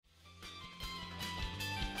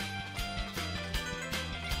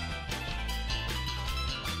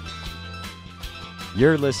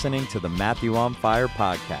You're listening to the Matthew on Fire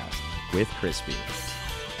podcast with Crispy.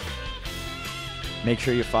 Make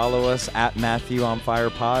sure you follow us at Matthew on Fire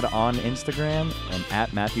Pod on Instagram and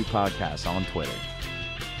at Matthew Podcast on Twitter.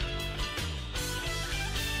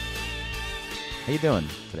 How you doing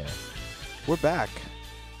today? We're back.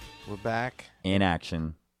 We're back In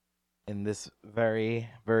action. in this very,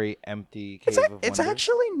 very empty cave of It's wonders.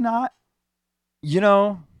 actually not. You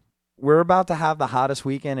know, we're about to have the hottest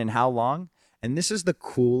weekend in how long? And this is the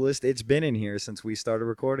coolest it's been in here since we started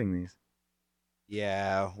recording these.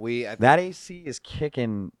 Yeah, That AC is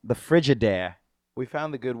kicking the Frigidaire. we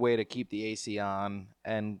found the good way to keep the AC on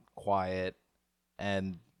and quiet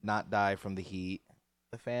and not die from the heat.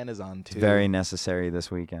 The fan is on too. It's very necessary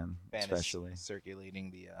this weekend, Fan especially. is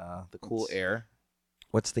circulating the cool air.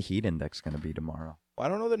 What's the heat index going to be tomorrow? Well,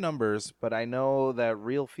 I don't know the numbers, but I know that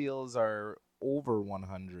real feels are over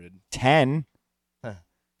 100. 10? Huh.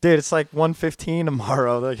 Dude, it's like 115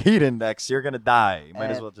 tomorrow. The heat index, you're going to die. You might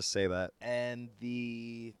as And- well just say that. And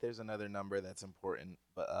there's another number that's important,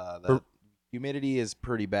 but the humidity is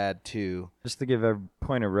pretty bad too. Just to give a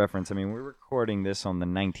point of reference, I mean, we're recording this on the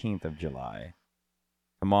 19th of July.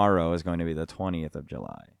 Tomorrow is going to be the 20th of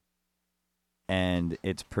July. And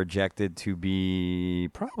it's projected to be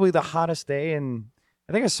probably the hottest day. And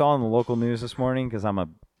I think I saw in the local news this morning, because I'm a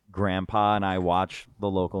grandpa and I watch the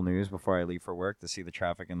local news before I leave for work to see the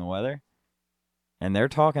traffic and the weather. And they're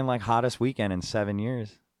talking like hottest weekend in 7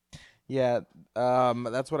 years. Yeah,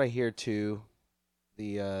 that's what I hear too.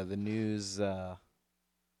 The news. I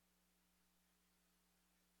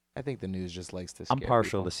think the news just likes to. I'm Scare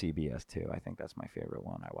partial people. to CBS too. I think that's my favorite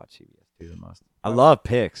one. I watch CBS too the most. I love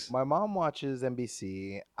picks. My mom watches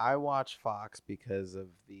NBC. I watch Fox because of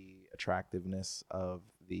the attractiveness of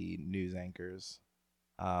the news anchors.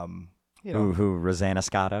 You know, Who Rosanna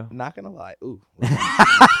Scotto? not gonna lie. Ooh.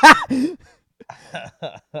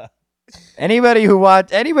 Anybody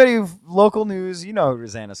local news, you know who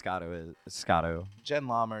Rosanna Scotto is. Scotto. Jen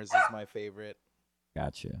Lammers is my favorite.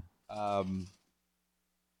 Gotcha.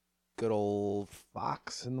 Good old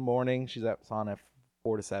Fox in the morning. It's on at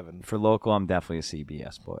 4 to 7. For local, I'm definitely a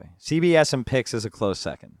CBS boy. CBS and picks is a close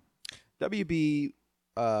second. WB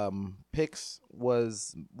picks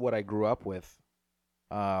was what I grew up with.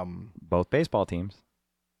 Both baseball teams.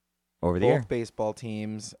 Over the Both air. baseball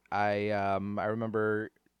teams. I remember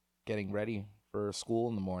getting ready for school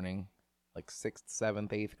in the morning, like 6th, 7th,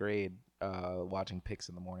 8th grade, watching picks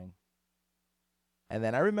in the morning. And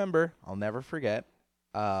then I remember, I'll never forget,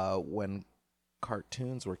 when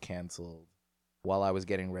cartoons were canceled while I was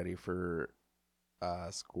getting ready for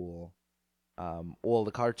school. All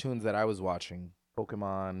the cartoons that I was watching,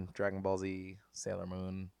 Pokemon, Dragon Ball Z, Sailor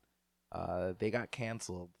Moon, they got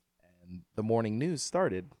canceled. And the morning news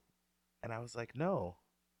started. And I was like, no.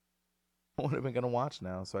 What am I going to watch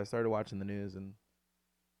now? So I started watching the news, and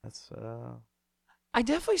that's... I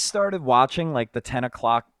definitely started watching like the 10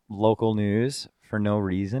 o'clock local news for no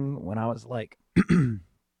reason when I was like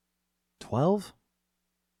 12.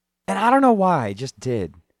 And I don't know why, I just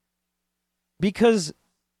did. Because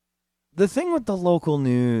the thing with the local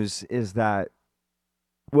news is that,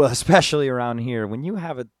 well, especially around here, when you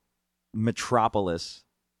have a metropolis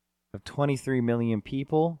of 23 million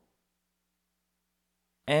people,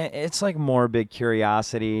 and it's like morbid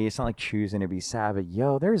curiosity. It's not like choosing to be sad, but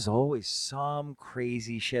yo, there's always some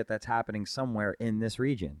crazy shit that's happening somewhere in this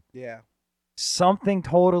region. Yeah. Something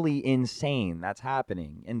totally insane that's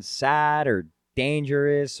happening, and sad or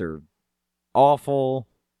dangerous or awful.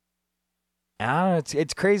 I don't know,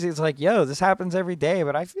 it's crazy. It's like, yo, this happens every day,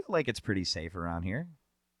 but I feel like it's pretty safe around here.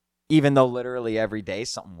 Even though literally every day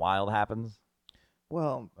something wild happens.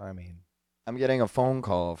 Well, I mean... I'm getting a phone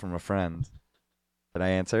call from a friend. Did I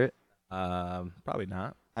answer it? probably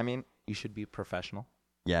not. I mean, You should be professional.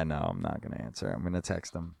 yeah, no, I'm not going to answer. I'm going to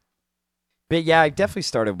text him. But yeah, I definitely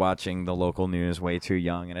started watching the local news way too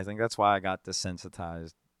young, and I think that's why I got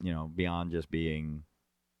desensitized, you know, beyond just being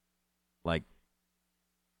like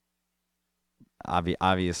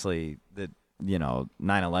obviously the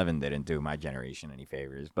 9/11 didn't do my generation any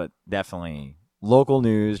favors, but definitely local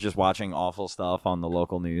news, just watching awful stuff on the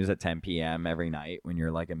local news at 10 p.m. every night when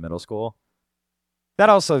you're like in middle school. That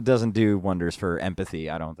also doesn't do wonders for empathy,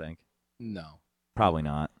 I don't think. No, Probably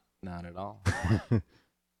not. not at all.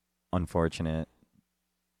 Unfortunate.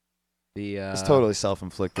 It's It's totally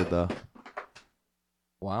self-inflicted, though.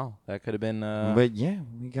 Wow, that could have been... But yeah,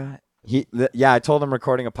 we got... I told him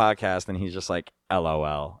recording a podcast, and he's just like,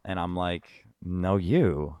 LOL. And I'm like, no,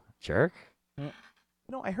 you, jerk.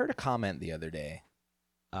 I heard a comment the other day.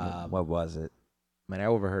 What was it? I mean, I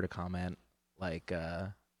overheard a comment like,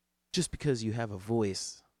 just because you have a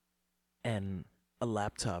voice and a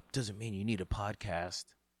laptop doesn't mean you need a podcast.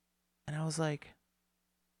 And I was like,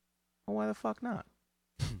 well, why the fuck not?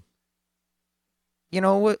 You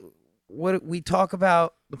know what we talk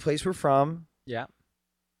about, the place we're from, Yeah.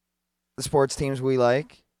 the sports teams we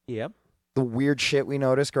like, Yep. the weird shit we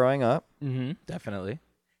noticed growing up. Mm-hmm. Definitely.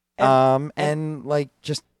 And like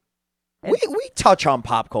just we touch on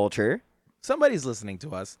pop culture. Somebody's listening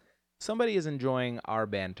to us. Somebody is enjoying our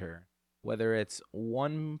banter, whether it's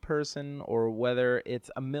one person or whether it's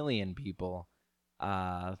a million people.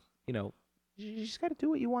 You know, you just got to do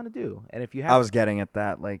what you want to do. And if you have I was getting at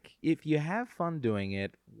that, like, if you have fun doing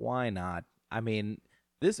it, why not? I mean,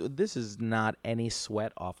 this is not any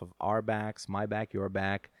sweat off of our backs, my back, your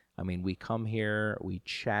back. I mean, we come here, we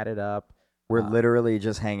chat it up, we're literally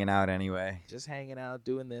just hanging out anyway. just hanging out,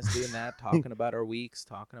 doing this, doing that, talking about our weeks,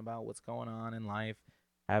 talking about what's going on in life,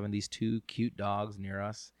 having these two cute dogs near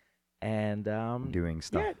us, and Doing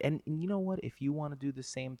stuff. yeah, and you know what? If you want to do the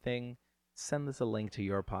same thing, send us a link to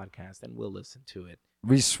your podcast, and we'll listen to it.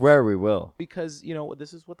 We swear we will. Because you know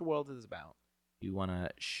this is what the world is about. You want to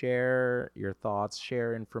share your thoughts,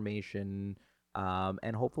 share information,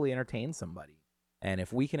 and hopefully entertain somebody. And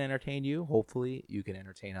if we can entertain you, hopefully you can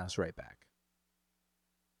entertain us right back.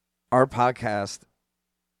 Our podcast,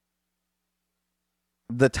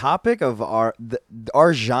 the topic of our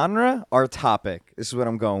genre, our topic, this is what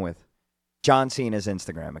I'm going with. John Cena's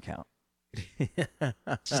Instagram account.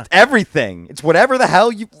 Just everything. It's whatever the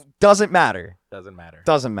hell you doesn't matter. Doesn't matter.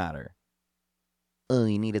 Doesn't matter. Oh,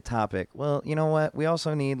 you need a topic. Well, you know what? We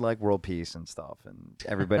also need like world peace and stuff and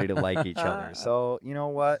everybody to like each other. So, you know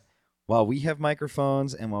what? While we have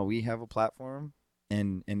microphones and while we have a platform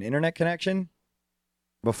and an internet connection,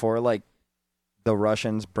 before like the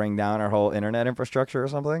Russians bring down our whole internet infrastructure or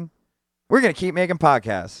something, we're going to keep making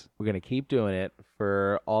podcasts. We're going to keep doing it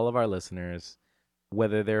for all of our listeners,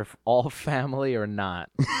 whether they're all family or not.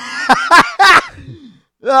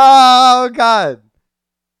 Oh, God.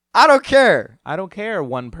 I don't care. I don't care,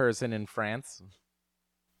 one person in France.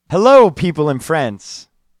 Hello, people in France.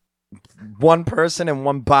 One person and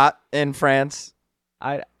one bot in France.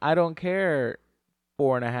 I don't care,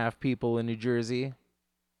 4.5 people in New Jersey.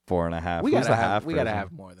 4.5. We Who's gotta the have half we gotta person?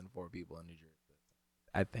 have more than 4 people in New Jersey.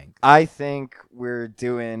 I think. I think we're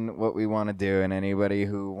doing what we want to do, and anybody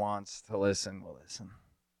who wants to listen will listen.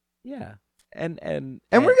 Yeah. And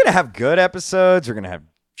we're gonna have good episodes. We're gonna have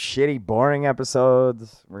shitty, boring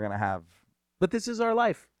episodes. We're gonna have. But this is our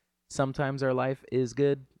life. Sometimes our life is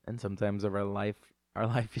good, and sometimes our life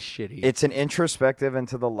is shitty. It's an introspective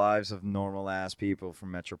into the lives of normal ass people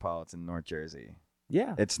from metropolitan North Jersey.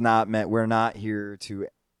 Yeah. It's not meant. We're not here to.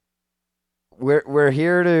 We're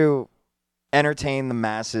here to entertain the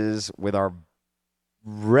masses with our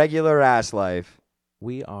regular ass life.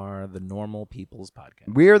 We are the Normal People's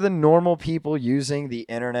Podcast. We are the normal people using the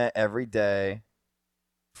internet every day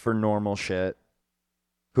for normal shit,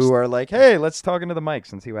 who are like, hey, let's talk into the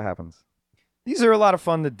mics and see what happens. These are a lot of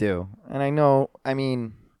fun to do. And I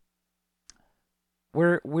mean,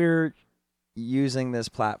 we're using this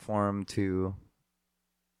platform to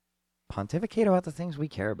pontificate about the things we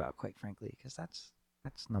care about, quite frankly, because that's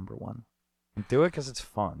number one. And do it because it's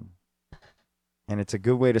fun. And it's a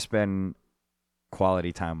good way to spend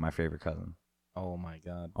quality time with my favorite cousin. Oh my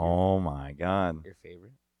God. Oh my God. Your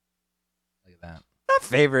favorite? Look at that. Not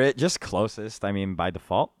favorite, just closest. I mean, by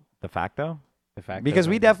default, de facto. The fact Because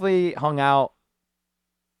that we definitely hung out.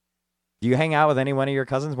 Do you hang out with any one of your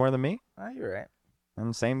cousins more than me? You're right.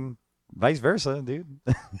 And same, vice versa, dude.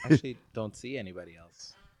 Actually, don't see anybody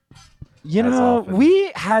else. You As know, often.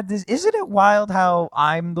 we had this. Isn't it wild how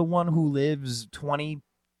I'm the one who lives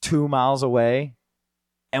 22 miles away,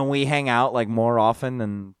 and we hang out like more often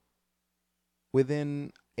than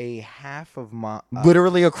Within a half of my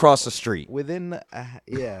literally across the street. within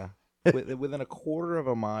within a quarter of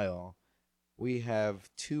a mile, we have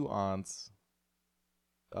 2 aunts,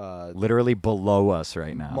 Literally below us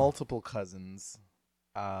right now. multiple cousins.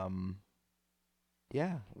 Yeah,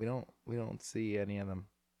 we don't see any of them.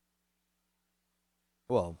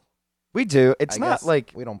 Well, We do. It's I not guess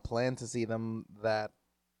like we don't plan to see them that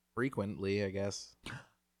frequently, I guess.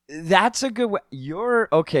 that's a good way. You're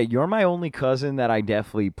my only cousin that I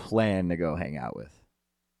definitely plan to go hang out with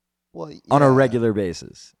Well, on a yeah. regular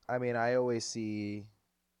basis. I mean, I always see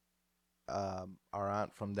our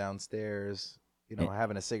aunt from downstairs,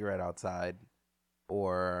 having a cigarette outside,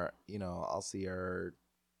 or I'll see her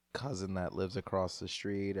cousin that lives across the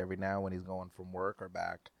street every now when he's going from work or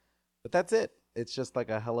back. But that's it. It's just like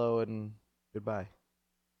a hello and goodbye.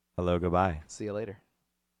 Hello, goodbye. See you later.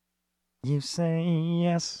 You say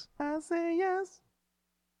yes. I say yes.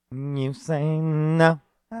 You say no.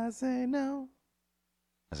 I say no.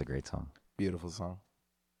 That's a great song. Beautiful song.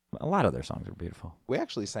 A lot of their songs are beautiful. We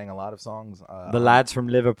actually sang a lot of songs. The lads from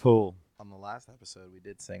Liverpool. On the last episode, we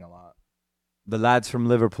did sing a lot. The lads from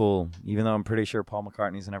Liverpool, even though I'm pretty sure Paul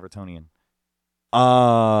McCartney's an Evertonian.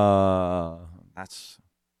 I'll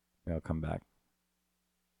come back.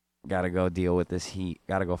 Gotta go deal with this heat.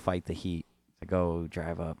 Gotta go fight the heat. To go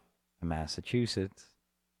drive up to Massachusetts.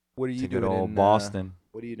 What are you to doing good old in Boston.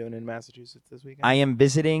 What are you doing in Massachusetts this weekend? I am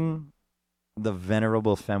visiting the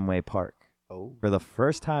venerable Fenway Park for the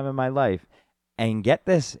first time in my life. And get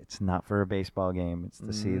this, it's not for a baseball game. It's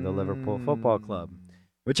to see the Liverpool Football Club,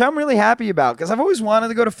 which I'm really happy about because I've always wanted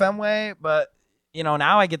to go to Fenway, but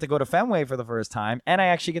now I get to go to Fenway for the first time, and I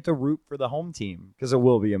actually get to root for the home team because there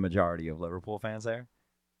will be a majority of Liverpool fans there.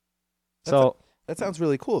 That sounds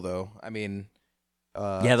really cool, though. I mean,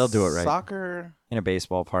 yeah, they'll do it right. Soccer in a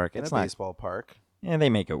baseball park. Baseball park. Yeah, they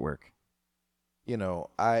make it work.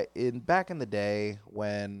 Back in the day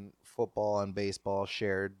when football and baseball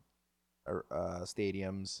shared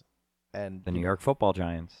stadiums, and the New York Football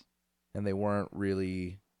Giants, and they weren't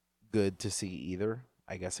really good to see either,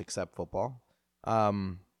 I guess, except football.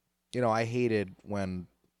 I hated when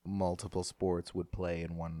multiple sports would play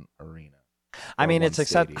in one arena. I mean, it's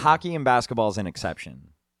except hockey and basketball is an exception.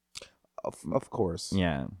 Of course.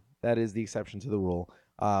 Yeah. That is the exception to the rule.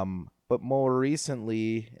 But more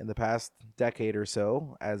recently, in the past decade or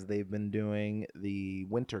so, as they've been doing the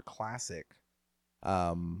Winter Classic,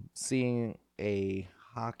 seeing a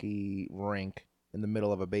hockey rink in the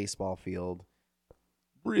middle of a baseball field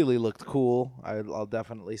really looked cool. I'll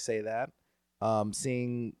definitely say that.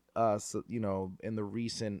 Seeing in the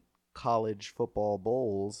recent college football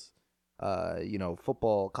bowls, college Yankee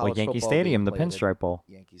football Stadium, the being played Pinstripe at Bowl.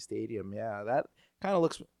 Yankee Stadium, yeah, that kind of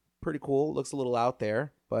looks pretty cool. Looks a little out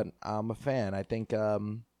there, but I'm a fan. I think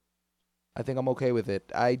I'm okay with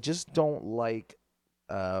it. I just don't like,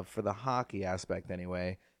 for the hockey aspect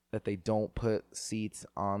anyway, that they don't put seats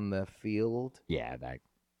on the field. Yeah, that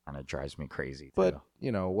kind of drives me crazy. But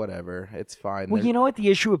whatever, it's fine. Well, you know what the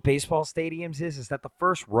issue with baseball stadiums is that the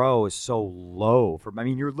first row is so low.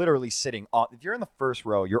 You're literally sitting on. If you're in the first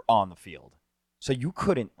row, you're on the field, so you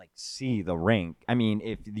couldn't see the rink. I mean,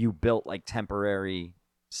 if you built temporary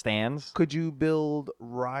stands, could you build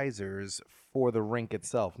risers for the rink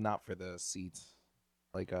itself, not for the seats?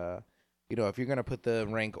 If you're gonna put the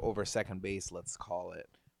rink over second base, let's call it,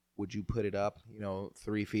 would you put it up,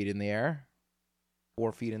 3 feet in the air,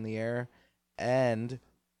 4 feet in the air? And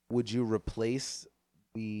would you replace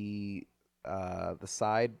the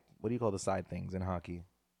side? What do you call the side things in hockey?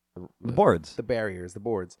 The boards, the barriers, the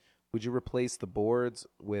boards. Would you replace the boards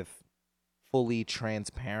with fully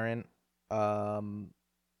transparent, fiberglass,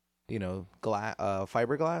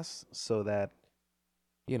 so that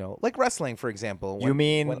like wrestling, for example? You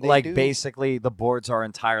mean basically the boards are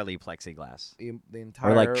entirely plexiglass, the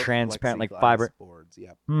entire or transparent, fiber boards?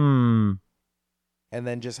 Yep. And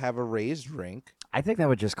then just have a raised rink. I think that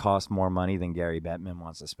would just cost more money than Gary Bettman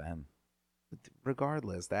wants to spend.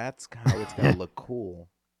 Regardless, that's how it's gonna look cool.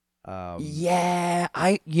 Yeah,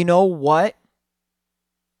 you know what?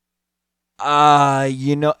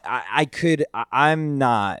 I could. I'm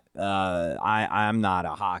not. I'm not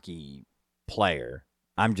a hockey player.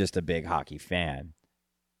 I'm just a big hockey fan.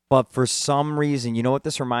 But for some reason, you know what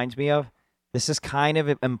this reminds me of? This is kind of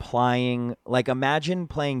implying, imagine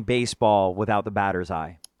playing baseball without the batter's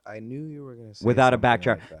eye. I knew you were going to say without a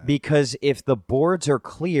backdrop. Like because if the boards are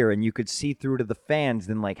clear and you could see through to the fans,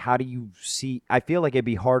 then how do you see? I feel like it'd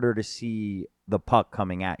be harder to see the puck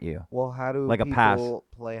coming at you. Well, how do people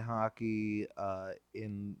play hockey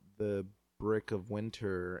in the brick of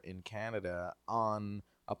winter in Canada on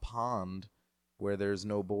a pond where there's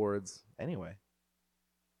no boards anyway?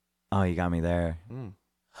 Oh, you got me there.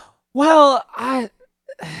 Well,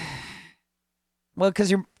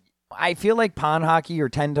 because I feel like pond hockey, you're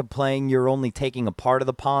you're only taking a part of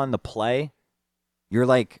the pond to play. You're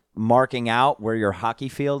marking out where your hockey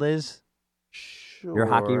field is. Sure. Your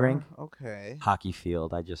hockey rink. Okay. Hockey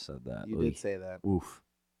field. I just said that. You did say that. Oof.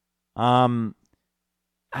 I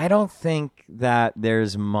don't think that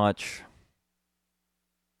there's much.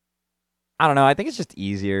 I don't know. I think it's just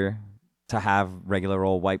easier to have regular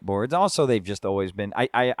old whiteboards. Also, they've just always been.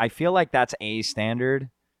 I feel like that's a standard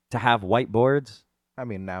to have whiteboards. I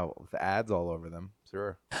mean, now with ads all over them,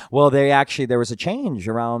 sure. Well, there was a change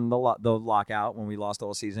around the lockout when we lost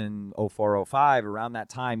all season 04-05. Around that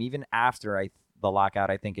time, even after the lockout,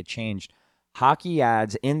 I think it changed. Hockey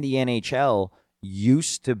ads in the NHL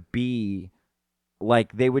used to be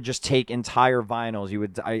they would just take entire vinyls.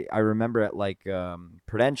 I remember at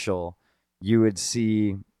Prudential, you would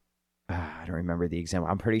see I don't remember the example.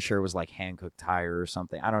 I'm pretty sure it was like Hankook Tire or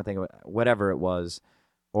something. I don't think whatever it was,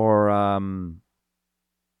 or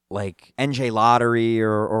like NJ Lottery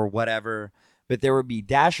or whatever. But there would be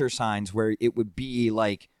dasher signs where it would be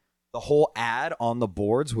like the whole ad on the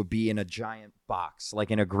boards would be in a giant box, like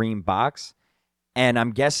in a green box. And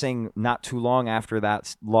I'm guessing not too long after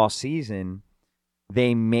that lost season,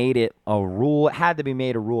 they made it a rule. It had to be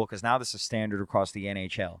made a rule because now this is standard across the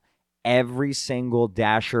NHL. Every single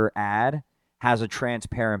dasher ad has a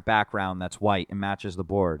transparent background that's white and matches the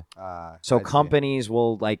board. So companies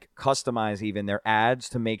will like customize even their ads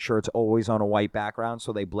to make sure it's always on a white background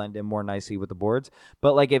so they blend in more nicely with the boards.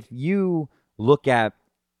 But like if you look at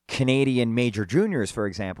Canadian Major Juniors, for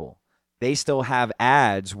example, they still have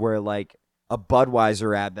ads where like a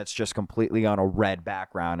Budweiser ad that's just completely on a red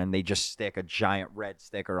background and they just stick a giant red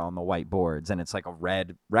sticker on the white boards and it's like a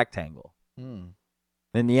red rectangle. In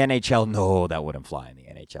the NHL, no, that wouldn't fly in the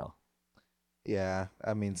NHL. Yeah,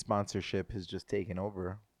 I mean, sponsorship has just taken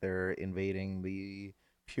over. They're invading the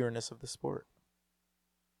pureness of the sport.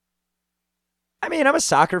 I mean, I'm a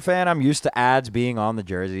soccer fan. I'm used to ads being on the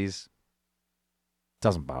jerseys.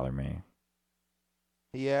 Doesn't bother me.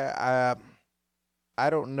 Yeah, I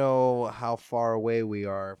don't know how far away we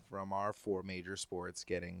are from our 4 major sports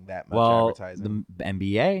getting that much advertising. The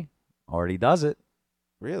NBA already does it.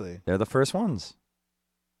 Really? They're the first ones.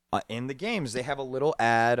 In the games, they have a little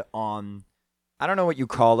ad on, I don't know what you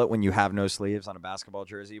call it when you have no sleeves on a basketball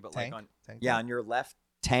jersey, but tank? like tank on your left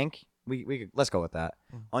tank, let's go with that.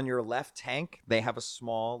 On your left tank, they have a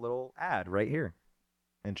small little ad right here.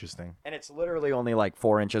 Interesting. And it's literally only like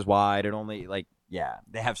 4 inches wide. It only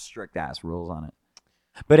they have strict ass rules on it.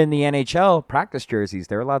 But in the NHL, practice jerseys,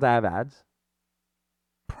 they're allowed to have ads.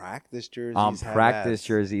 Practice jerseys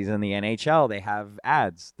jerseys in the NHL, they have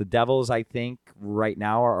ads. The Devils, I think, right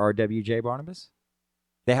now are RWJ Barnabas.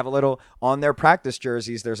 They have a little, on their practice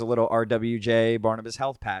jerseys, there's a little RWJ Barnabas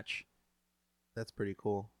health patch. That's pretty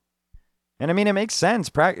cool. And I mean, it makes sense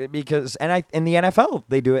because, in the NFL,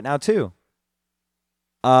 they do it now too.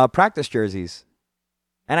 Practice jerseys.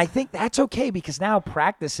 And I think that's okay because now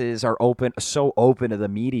practices are so open to the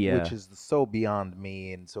media. Which is so beyond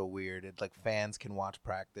me and so weird. It's like fans can watch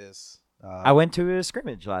practice. I went to a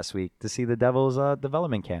scrimmage last week to see the Devils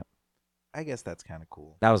development camp. I guess that's kind of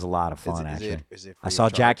cool. That was a lot of fun, actually. Is it I saw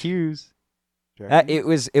Jack Hughes. It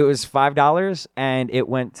was $5, and it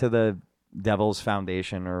went to the Devils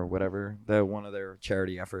Foundation or whatever, one of their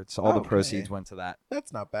charity efforts. All the proceeds went to that.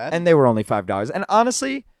 That's not bad. And they were only $5. And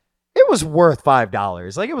honestly, it was worth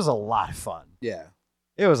 $5. Like, it was a lot of fun. Yeah.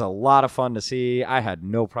 It was a lot of fun to see. I had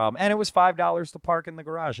no problem. And it was $5 to park in the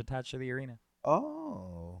garage attached to the arena.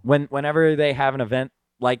 Oh. Whenever they have an event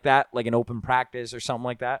like that, like an open practice or something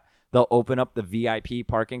like that, they'll open up the VIP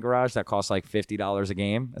parking garage that costs like $50 a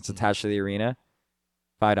game. That's attached to the arena.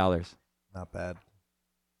 $5. Not bad.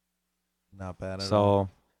 Not bad at So, all.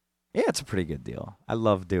 yeah, it's a pretty good deal. I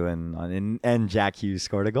love doing, and Jack Hughes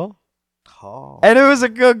scored a goal. Oh. And it was a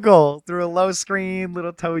good goal through a low screen,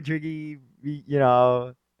 little toe jiggy,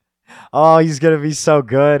 Oh, he's going to be so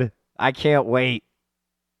good. I can't wait.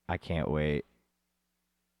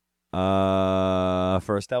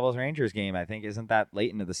 First Devils Rangers game, I think, isn't that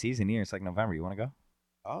late into the season here. It's like November. You want to go?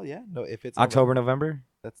 Oh, yeah. No, if it's October, November?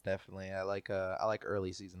 That's definitely. I like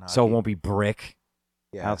early season hockey. So it won't be brick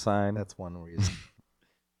outside. That's one reason.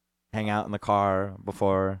 Hang out in the car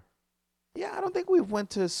before. Yeah, I don't think we've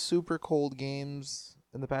went to super cold games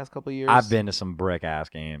in the past couple of years. I've been to some brick ass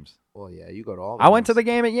games. Well, yeah, you go to all. I went to the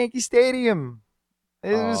game at Yankee Stadium.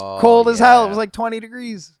 It was cold as hell. It was like 20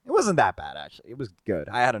 degrees. It wasn't that bad, actually. It was good.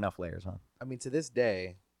 I had enough layers on. I mean, to this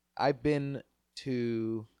day, I've been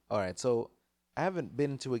to. All right, so I haven't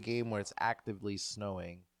been to a game where it's actively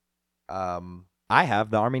snowing. I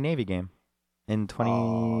have the Army-Navy game in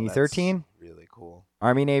 2013. Really cool.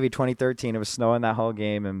 Army-Navy 2013. It was snowing that whole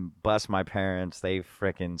game, and bless my parents, they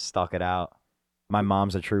freaking stuck it out. My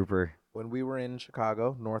mom's a trooper. When we were in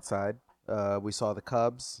Chicago, North Side, we saw the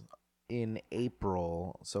Cubs in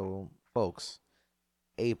April. So, folks,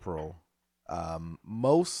 April.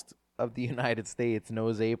 Most of the United States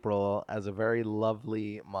knows April as a very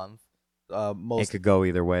lovely month. It could go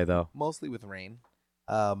either way, though. Mostly with rain.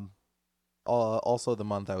 Also the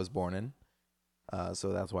month I was born in.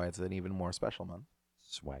 So that's why it's an even more special month.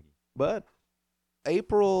 Swaggy. But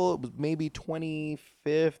April, maybe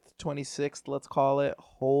 25th, 26th, let's call it.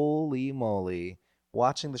 Holy moly.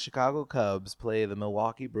 Watching the Chicago Cubs play the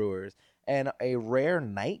Milwaukee Brewers, and a rare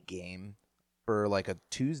night game for like a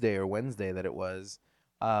Tuesday or Wednesday that it was.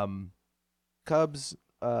 Cubs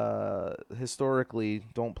historically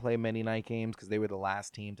don't play many night games because they were the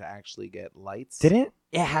last team to actually get lights. Didn't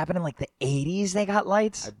it happened in like the 80s. They got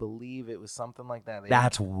lights. I believe it was something like that.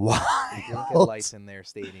 That's They wild. didn't get lights in their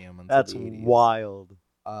stadium until That's the 80s. wild.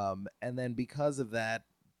 And then because of that,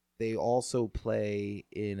 they also play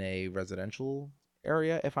in a residential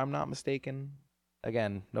area, if I'm not mistaken.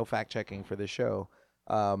 Again, no fact checking for this show.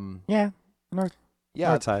 Yeah. North. Yeah,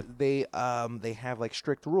 North side. they have like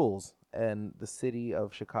strict rules, and the city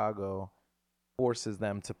of Chicago forces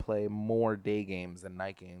them to play more day games than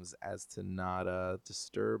night games, as to not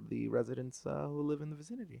disturb the residents who live in the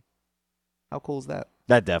vicinity. How cool is that?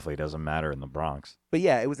 That definitely doesn't matter in the Bronx. But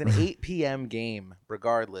yeah, it was an 8 p.m. game,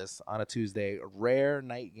 regardless, on a Tuesday. A rare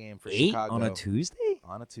night game for 8 Chicago. on a Tuesday?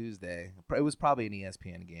 On a Tuesday. It was probably an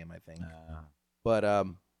ESPN game, I think. But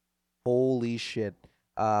holy shit.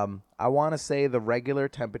 I want to say the regular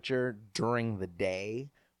temperature during the day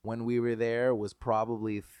when we were there was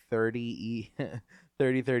probably 30,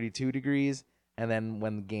 32 degrees. And then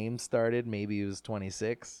when the game started, maybe it was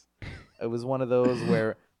 26. It was one of those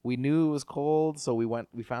where we knew it was cold, so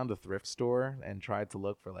we found a thrift store and tried to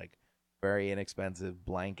look for like very inexpensive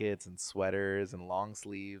blankets and sweaters and long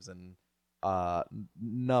sleeves, and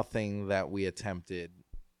nothing that we attempted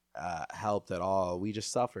helped at all. We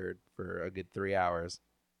just suffered for a good 3 hours.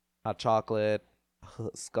 Hot chocolate,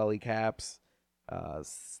 Scully caps,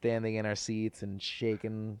 standing in our seats and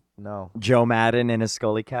shaking. No. Joe Madden in his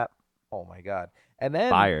Scully cap. Oh my God. And then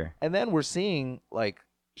Fire. And then we're seeing like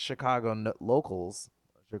Chicago locals,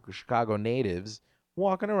 Chicago natives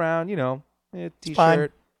walking around, t-shirt, fine.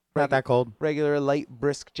 Not that cold. regular light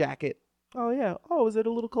brisk jacket. Oh yeah. Oh, is it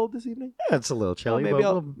a little cold this evening? Yeah, it's a little Oh, chilly.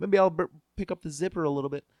 maybe I'll pick up the zipper a little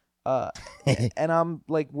bit. And I'm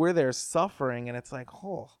like, we're there suffering, and it's like,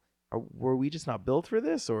 were we just not built for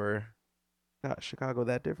this, or got Chicago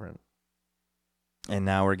that different? And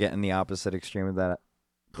now we're getting the opposite extreme of that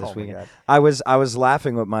this Oh my weekend. God. I was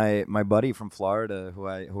laughing with my buddy from Florida who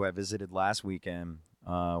I visited last weekend.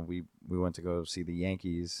 We went to go see the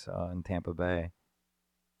Yankees in Tampa Bay,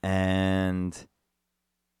 and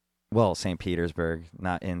St. Petersburg,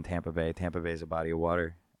 not in Tampa Bay. Tampa Bay is a body of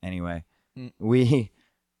water. Anyway, we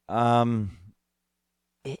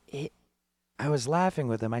I was laughing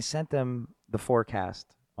with them. I sent them the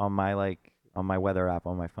forecast on my weather app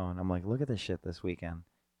on my phone. I'm like, look at this shit this weekend.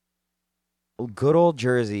 Good old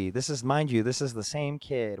Jersey. This is, mind you, this is the same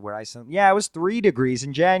kid where I sent. Yeah, it was 3 degrees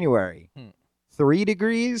in January. 3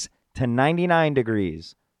 degrees to 99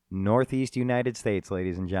 degrees. Northeast United States,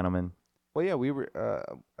 ladies and gentlemen. Well, yeah, we were.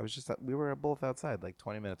 We were both outside like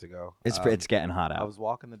 20 minutes ago. It's getting hot out. I was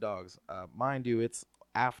walking the dogs. Mind you, it's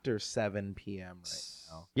after 7 p.m. right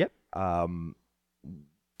now. Yep.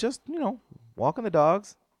 Just walking the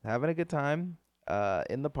dogs, having a good time.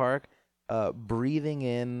 In the park, breathing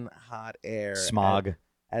in hot air, Smog.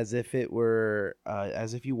 as if it were,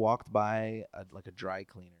 as if you walked by like a dry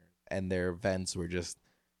cleaner and their vents were just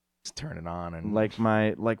turning on, and like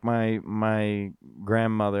my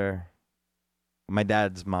grandmother, my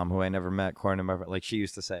dad's mom, who I never met, like she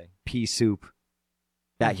used to say, pea soup.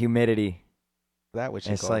 That humidity. that what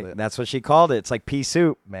she It's called like it. that's what she called it. It's like pea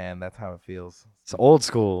soup. Man, that's how it feels. It's old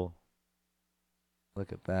school.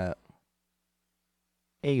 Look at that.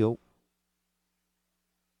 Hey yo.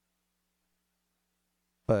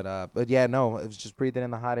 But yeah, no, it was just breathing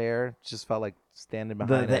in the hot air. It just felt like standing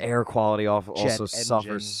behind The air quality also jet suffers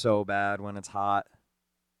engine. so bad when it's hot.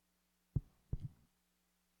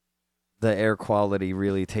 The air quality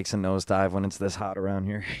really takes a nosedive when it's this hot around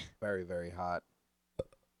here. very, very hot.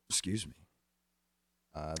 Excuse me.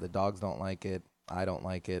 The dogs don't like it. I don't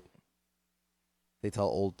like it. They tell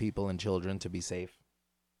old people and children to be safe.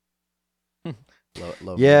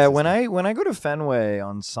 Low Yeah, system. when I go to Fenway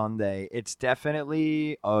on Sunday, it's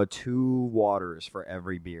definitely 2 waters for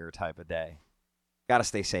every beer type of day. Got to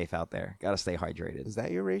stay safe out there. Got to stay hydrated. Is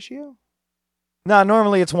that your ratio? No,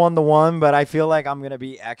 normally it's 1-to-1, but I feel like I'm going to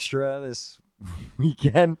be extra this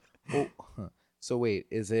weekend. Oh, so wait,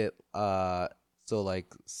 is it so like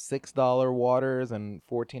 $6 waters and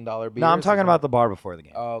 $14 beers? No, I'm talking about the bar before the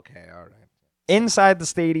game. Okay, all right. Inside the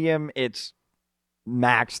stadium, it's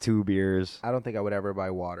max 2 beers. I don't think I would ever buy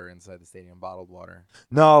water inside the stadium, bottled water.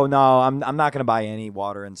 No, I'm not going to buy any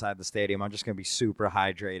water inside the stadium. I'm just going to be super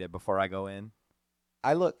hydrated before I go in.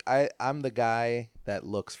 I'm the guy that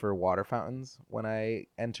looks for water fountains when I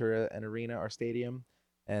enter an arena or stadium,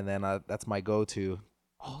 and then that's my go-to.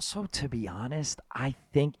 Also, to be honest, I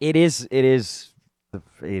think it is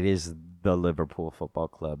the Liverpool Football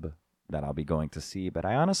Club that I'll be going to see, but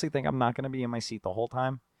I honestly think I'm not going to be in my seat the whole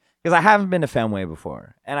time because I haven't been to Fenway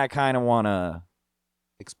before, and I kind of want to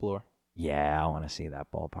Explore. Yeah, I want to see that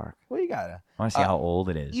ballpark. Well, you gotta. I want to see how old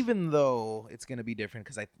it is. Even though it's gonna be different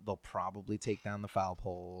because they'll probably take down the foul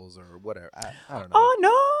poles or whatever. I don't know.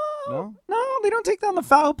 Oh no, they don't take down the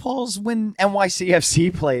foul poles when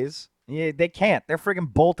NYCFC plays. Yeah, they can't. They're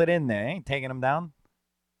friggin' bolted in there. They ain't taking them down.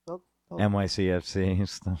 NYCFC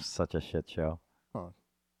is such a shit show. Huh.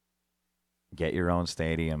 Get your own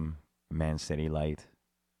stadium, Man City Light.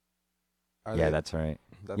 That's right.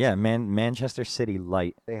 Manchester City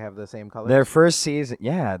Light. They have the same colors. Their first season,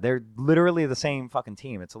 they're literally the same fucking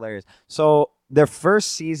team. It's hilarious. So their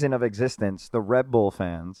first season of existence, the Red Bull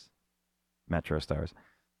fans, Metro Stars,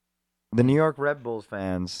 the New York Red Bulls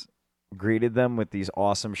fans greeted them with these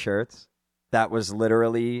awesome shirts. That was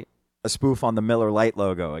literally a spoof on the Miller Lite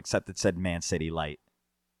logo, except it said Man City Light.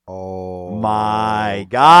 Oh my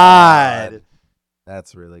God.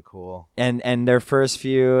 That's really cool. And their first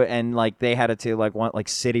few, and like they had it to want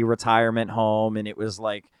City retirement home, and it was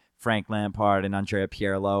like Frank Lampard and Andrea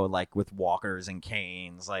Pirlo like with walkers and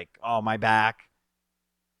canes, like, oh, my back.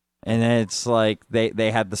 And then it's like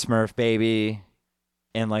they had the Smurf baby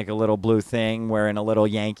in like a little blue thing wearing a little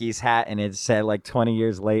Yankees hat, and it said like 20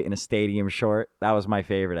 years late in a stadium short. That was my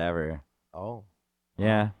favorite ever. Oh.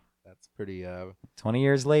 Yeah. That's pretty 20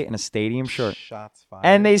 years late in a stadium short. Shots fired.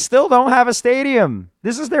 And they still don't have a stadium.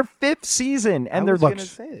 This is their 5th season, and they're gonna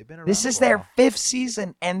say they've been around. This is their 5th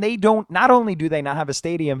season, and they don't. Not only do they not have a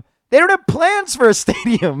stadium, they don't have plans for a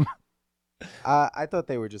stadium. I thought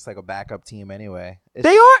they were just like a backup team anyway.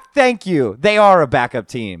 They are. Thank you. They are a backup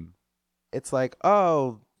team. It's like,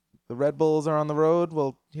 oh, the Red Bulls are on the road.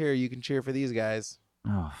 Well, here you can cheer for these guys.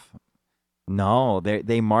 Oh, no,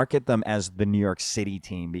 they market them as the New York City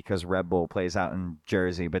team because Red Bull plays out in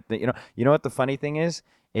Jersey. But you know what the funny thing is?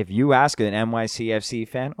 If you ask an NYCFC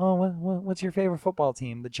fan, oh, what's your favorite football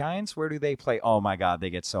team? The Giants? Where do they play? Oh my God, they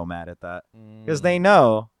get so mad at that because they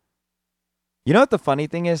know. You know what the funny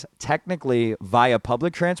thing is? Technically, via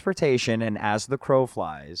public transportation and as the crow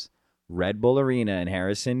flies, Red Bull Arena in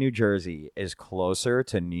Harrison, New Jersey, is closer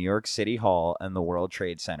to New York City Hall and the World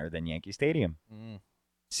Trade Center than Yankee Stadium.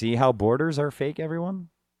 See how borders are fake, everyone?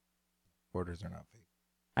 Borders are not fake.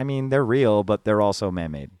 I mean, they're real, but they're also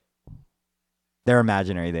man-made. They're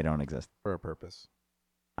imaginary. They don't exist. For a purpose.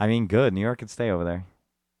 I mean, good. New York could stay over there.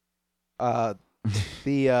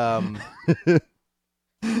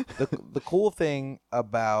 The cool thing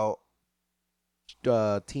about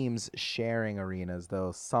teams sharing arenas,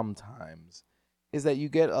 though, sometimes, is that you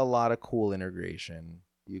get a lot of cool integration.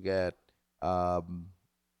 You get, for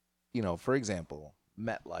example,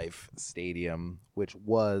 MetLife Stadium, which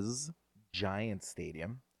was Giants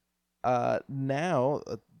Stadium. Now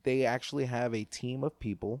they actually have a team of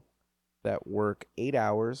people that work 8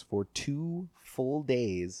 hours for 2 full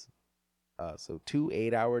days. So 2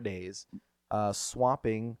 8-hour days,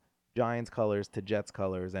 swapping Giants colors to Jets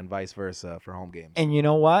colors and vice versa for home games. And you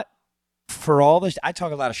know what? For all this, I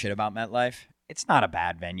talk a lot of shit about MetLife. It's not a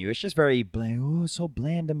bad venue. It's just very bland. Oh, so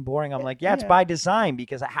bland and boring. I'm like, it's by design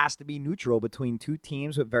because it has to be neutral between two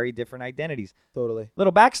teams with very different identities. Totally.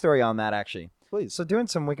 Little backstory on that, actually. Please. So doing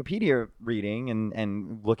some Wikipedia reading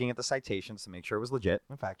and looking at the citations to make sure it was legit.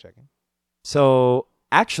 And fact checking. So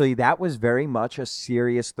actually, that was very much a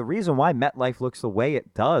serious. The reason why MetLife looks the way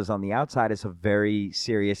it does on the outside is a very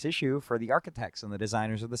serious issue for the architects and the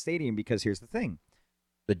designers of the stadium. Because here's the thing: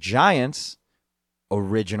 the Giants,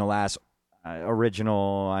 original. I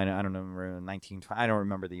don't remember 19. I don't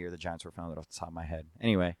remember the year the Giants were founded off the top of my head.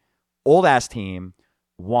 Anyway, old ass team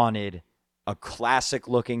wanted a classic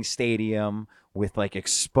looking stadium with like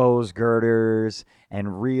exposed girders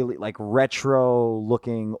and really like retro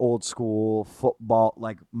looking old school football,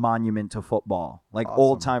 like monument to football, like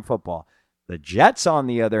old time football. The Jets, on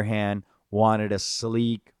the other hand, wanted a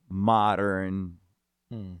sleek, modern,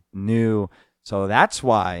 new. So that's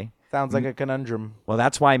why. Sounds like a conundrum. Well,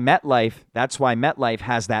 that's why MetLife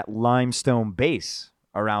has that limestone base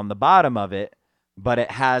around the bottom of it, but it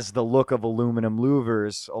has the look of aluminum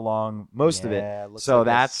louvers along most of it. So like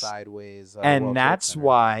that's sideways. and that's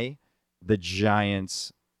why the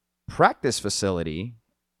Giants practice facility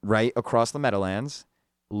right across the Meadowlands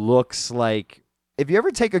looks like, if you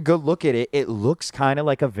ever take a good look at it, it looks kind of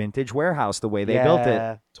like a vintage warehouse the way they built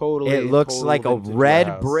it. Totally. It looks like a red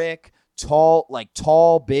warehouse. brick.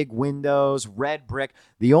 Tall, big windows, red brick.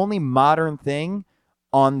 The only modern thing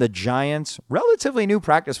on the Giants' relatively new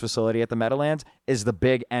practice facility at the Meadowlands is the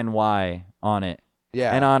big NY on it.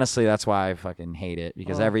 Yeah. And honestly, that's why I fucking hate it,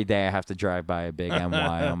 because every day I have to drive by a big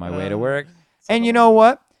NY on my way to work. And you know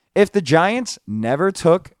what? If the Giants never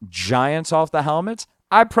took Giants off the helmets,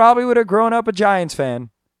 I probably would have grown up a Giants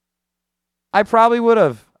fan. I probably would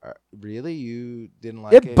have. Really? You didn't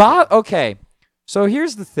like it? Okay, so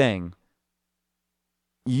here's the thing.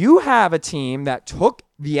 You have a team that took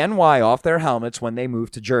the NY off their helmets when they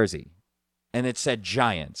moved to Jersey, and it said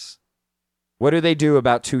Giants. What do they do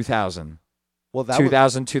about 2000? Well,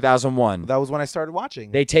 2001. That was when I started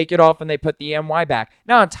watching. They take it off and they put the NY back.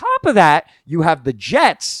 Now, on top of that, you have the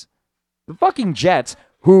Jets, the fucking Jets,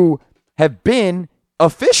 who have been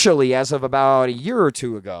officially, as of about a year or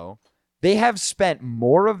two ago, they have spent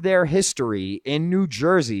more of their history in New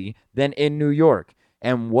Jersey than in New York.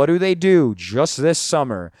 And what do they do just this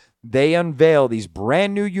summer? They unveil these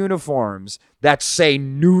brand new uniforms that say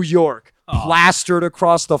New York plastered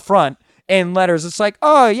across the front in letters. It's like,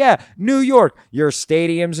 oh, yeah, New York. Your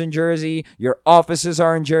stadium's in Jersey. Your offices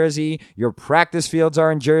are in Jersey. Your practice fields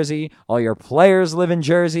are in Jersey. All your players live in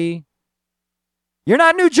Jersey. You're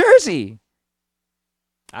not New Jersey.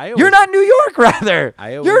 You're not New York, rather.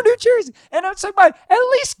 You're New Jersey. And I'm saying, at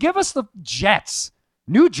least give us the Jets.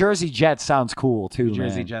 New Jersey Jets sounds cool, too, New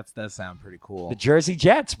Jersey man. Jets does sound pretty cool. The Jersey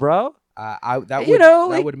Jets, bro.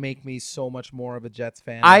 That would make me so much more of a Jets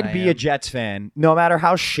fan. I'd be a Jets fan. No matter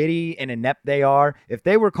how shitty and inept they are, if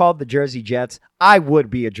they were called the Jersey Jets, I would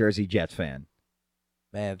be a Jersey Jets fan.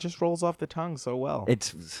 Man, it just rolls off the tongue so well.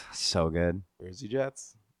 It's so good. Jersey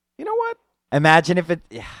Jets. You know what? Imagine if it...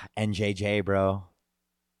 NJJ, bro.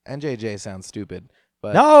 NJJ sounds stupid.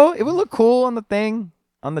 But No, it would look cool on the thing,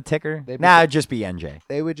 on the ticker. It'd just be NJ.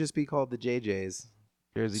 they would just be called the JJs.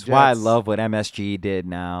 Jersey That's Jets. why I love what MSG did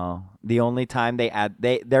now. The only time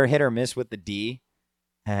they're hit or miss with the D.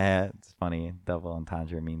 It's funny. Double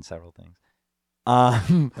entendre means several things.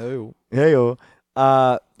 Oh. Hey-o.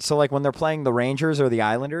 So like when they're playing the Rangers or the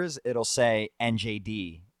Islanders, it'll say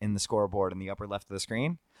NJD in the scoreboard in the upper left of the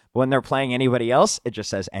screen. But when they're playing anybody else, it just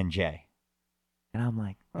says NJ. And I'm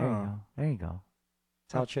like, there you go. There you go.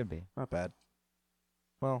 That's how it should be. Not bad.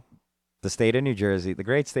 Well, The state of New Jersey, the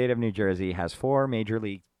great state of New Jersey, has 4 major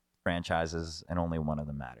league franchises, and only one of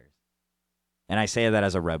them matters. And I say that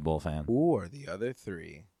as a Red Bull fan. who are the other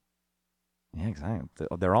 3? Yeah, exactly.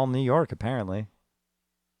 They're all New York, apparently.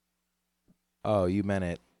 Oh, you meant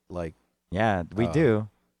it like... Yeah, we Oh. do.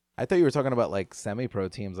 I thought you were talking about like semi-pro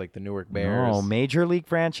teams like the Newark Bears. No, major league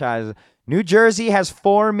franchises. New Jersey has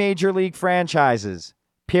 4 major league franchises,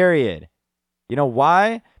 period. You know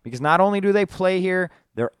why? Because not only do they play here,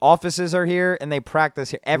 their offices are here, and they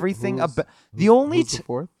practice here. Everything about the only Who's the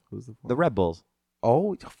fourth? Who's the fourth? the Red Bulls.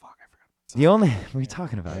 Oh, fuck! I forgot. The only what are you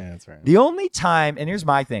talking about? Yeah, that's right. The only time, and here's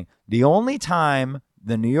my thing: the only time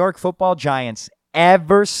the New York Football Giants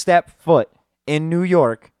ever step foot in New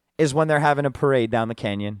York is when they're having a parade down the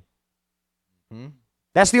canyon. Hmm?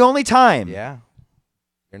 That's the only time. Yeah,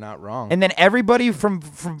 you're not wrong. And then everybody from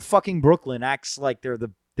fucking Brooklyn acts like they're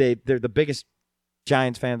the biggest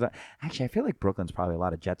Giants fans. Actually, I feel like Brooklyn's probably a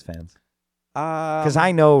lot of Jets fans because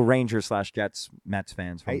I know Rangers/Jets Mets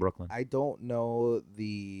fans from Brooklyn. I don't know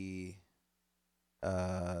the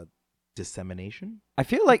dissemination. I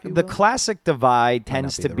feel like if you the will. classic divide Might not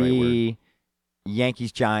tends be to the right be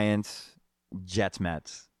Yankees/Giants,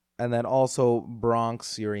 Jets/Mets. And then also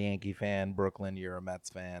Bronx, you're a Yankee fan. Brooklyn, you're a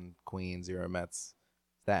Mets fan. Queens, you're a Mets.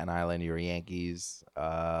 Staten Island, you're a Yankees.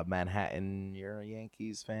 Manhattan, you're a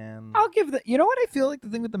Yankees fan. I'll give the. You know what I feel like the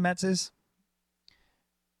thing with the Mets is?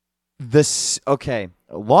 Okay,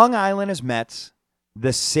 Long Island is Mets.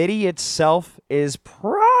 The city itself is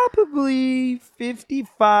probably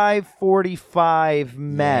 55-45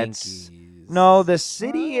 Mets. Yankees. No, the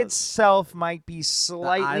city Well, itself might be The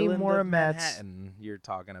slightly island more of Mets. Manhattan you're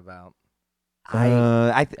talking about.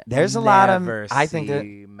 There's a lot of. I think that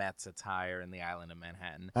see Mets attire in the island of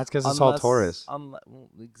Manhattan. that's because it's all tourists.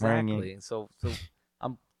 Wearing Exactly. So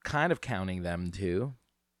I'm kind of counting them too.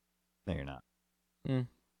 No, you're not. Mm.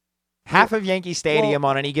 Half of Yankee Stadium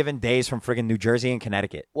on any given day is from friggin' New Jersey and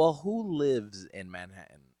Connecticut. Well, who lives in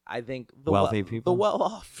Manhattan? I think the Wealthy people? the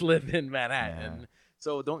well-off live in Manhattan. Yeah.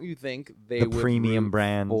 So don't you think they The would premium root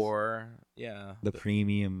brands. for The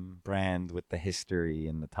premium brand with the history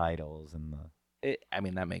and the titles and I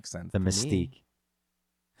mean, that makes sense. the to me. mystique.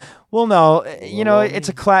 Well, no, you know, Well, it's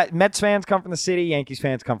a Mets fans come from the city, Yankees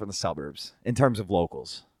fans come from the suburbs in terms of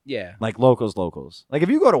locals. Yeah. Like locals. Like if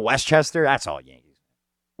you go to Westchester, that's all Yankees.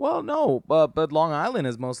 Well, no, but Long Island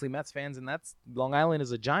is mostly Mets fans, and Long Island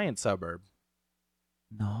is a giant suburb.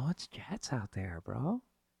 No, it's Jets out there, bro.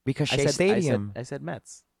 Because I Shea said- Stadium. I said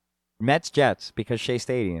Mets. Mets, Jets, because Shea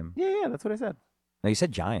Stadium. Yeah, that's what I said. No, you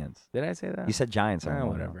said Giants. Did I say that? You said Giants.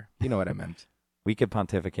 Whatever. You know what I meant. We could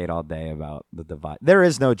pontificate all day about the divide. There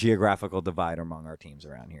is no geographical divide among our teams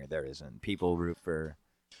around here. There isn't. People root for.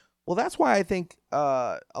 Well, that's why I think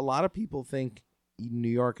a lot of people think New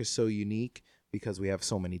York is so unique because we have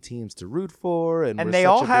so many teams to root for, and we're they such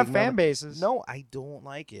all a have big fan number. bases. No, I don't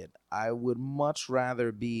like it. I would much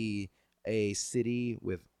rather be a city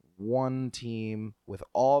with one team, with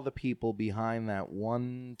all the people behind that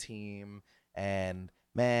one team, and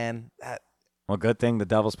man, that. Well, good thing the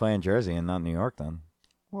Devils play in Jersey and not New York then.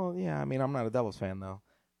 Well, yeah, I mean, I'm not a Devils fan though,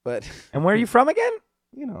 but And where are you from again?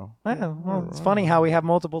 you know, Well, it's funny how we have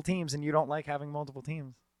multiple teams and you don't like having multiple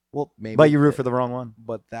teams. Well, maybe, But you root for the wrong one.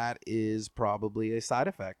 But that is probably a side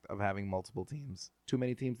effect of having multiple teams. Too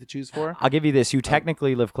many teams to choose for. I'll give you this. You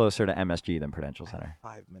technically live closer to MSG than Prudential Center.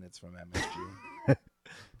 5 minutes from MSG.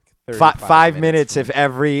 5 minutes if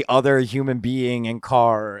every other human being and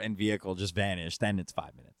car and vehicle just vanished, then it's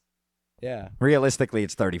 5 minutes. Yeah. Realistically,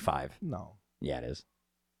 it's 35. No, Yeah, it is.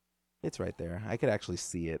 it's right there. I could actually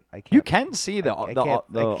see it. I can't. You can see the I the,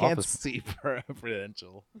 can't, the I can't office. see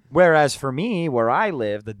Prudential. Whereas for me, where I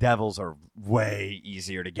live, the Devils are way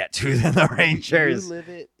easier to get to than the Rangers.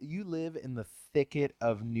 You live in the thicket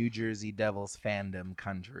of New Jersey Devils fandom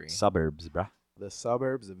country. Suburbs, bruh. The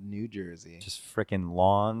suburbs of New Jersey. Just freaking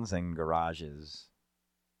lawns and garages.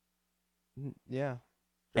 Yeah.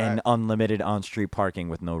 And unlimited on-street parking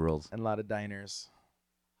with no rules. And a lot of diners.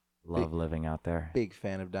 Love living out there. Big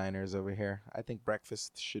fan of diners over here. I think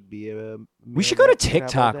breakfast should be a. We should go to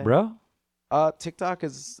TikTok, bro. TikTok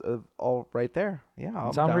is all right there. Yeah, I'll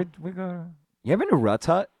It's on we go. You ever been to Ruts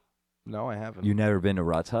Hut? No, I haven't. You never been to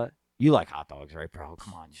Ruts Hut? You like hot dogs, right, bro?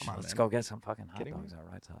 Come on, Come on, let's man. go get some fucking hot Kidding me? dogs at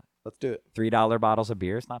Ruts Hut. Let's do it. $3 bottles of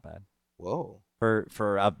beer. It's not bad Whoa, for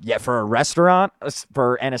a restaurant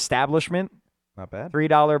for an establishment. not bad.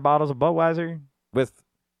 $3 bottles of Budweiser with.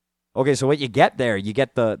 Okay, so what you get there? You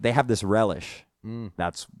get they have this relish. Mm.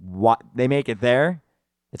 That's what they make it there.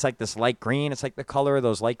 It's like this light green. It's like the color of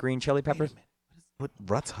those light green chili peppers. What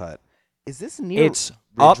Ruts Hut? Is this near It's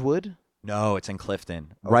up. Ridgewood? No, it's in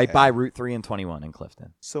Clifton, right Okay. by Route 3 and 21 in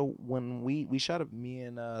Clifton. So when we shot me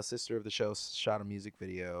and sister of the show shot a music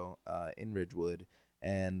video in Ridgewood,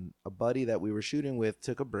 and a buddy that we were shooting with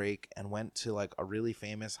took a break and went to like a really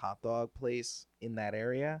famous hot dog place in that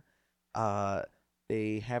area.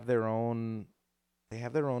 They have their own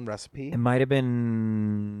recipe. It might have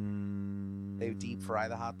been. They deep fry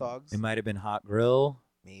the hot dogs. It might have been Hot Grill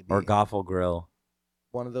Maybe or Goffle Grill.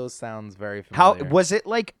 one of those sounds very How familiar. was it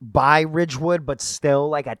like by Ridgewood, but still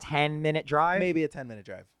like a 10-minute drive? Maybe a 10-minute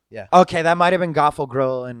drive. Yeah. Okay, that might have been Goffle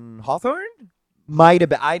Grill in Hawthorne. Might have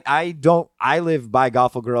been. I live by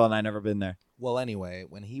Goffle Grill and I never been there. Well, anyway,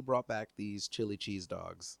 when he brought back these chili cheese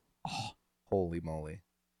dogs, holy moly.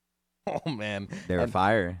 Oh, man. They were And-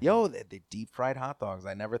 fire. Yo, they deep fried hot dogs.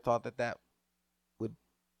 I never thought that would.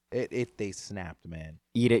 They snapped, man.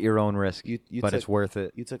 Eat at your own risk, You but took, it's worth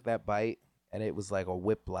it. you took that bite, and it was like a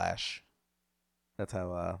whiplash. That's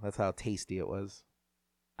how tasty it was.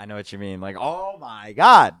 I know what you mean. Like, oh my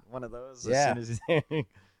God. One of those. Yeah. As soon as you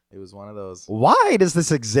It was one of those. Why does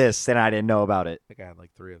this exist and I didn't know about it? I think I had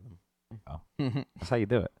like 3 of them. Oh. That's how you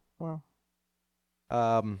do it. Well,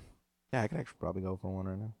 yeah, I could actually probably go for one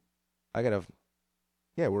right now. I'm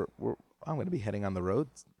gonna be heading on the road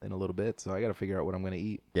in a little bit, so I gotta figure out what I'm gonna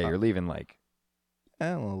eat. Yeah, you're leaving like. In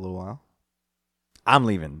a little while. I'm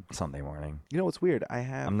leaving Sunday morning. You know what's weird? I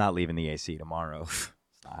have. I'm not leaving the AC tomorrow. It's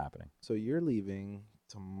not happening. So you're leaving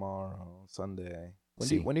tomorrow, Sunday. When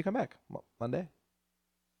See. do you come back? Monday?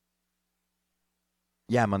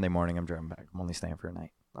 Yeah, Monday morning I'm driving back. I'm only staying for a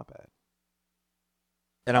night. Not bad.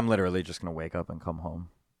 And I'm literally just going to wake up and come home.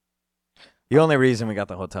 The only reason we got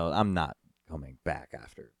the hotel, I'm not coming back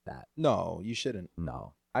after that. No, you shouldn't.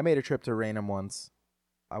 No. I made a trip to Raynham once.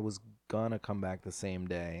 I was gonna come back the same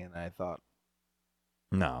day, and I thought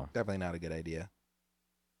No. definitely not a good idea.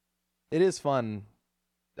 It is fun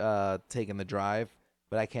taking the drive,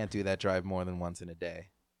 but I can't do that drive more than once in a day.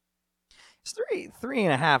 It's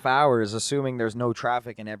 3.5 hours, assuming there's no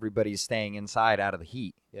traffic and everybody's staying inside out of the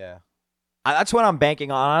heat. Yeah. That's what I'm banking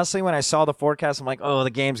on. Honestly, when I saw the forecast, I'm like, oh, the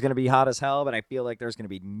game's going to be hot as hell, but I feel like there's going to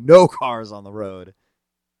be no cars on the road.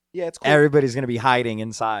 Yeah, it's cool. Everybody's going to be hiding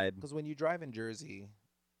inside. Because when you drive in Jersey,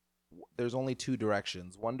 there's only 2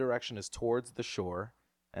 directions. One direction is towards the shore,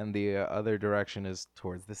 and the other direction is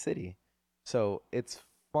towards the city. So it's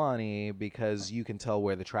funny because you can tell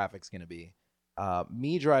where the traffic's going to be.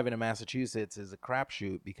 Me driving to Massachusetts is a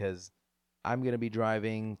crapshoot because I'm going to be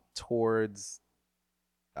driving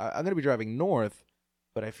I'm going to be driving north,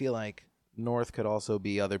 but I feel like north could also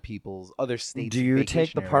be other states. Do you take the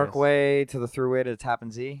vacation areas. Parkway to the Thruway to the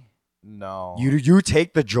Tappan Zee? No. You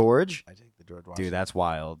take the George? I take the George Washington. Dude, that's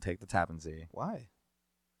wild. Take the Tappan Zee. Why?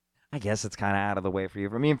 I guess it's kind of out of the way for you.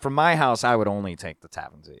 I mean, from my house, I would only take the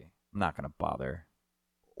Tappan Zee. I'm not going to bother.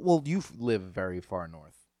 Well, you live very far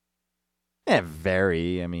north.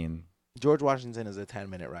 Very. I mean, George Washington is a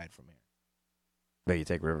 10-minute ride from here. but you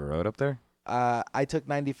take River Road up there? I took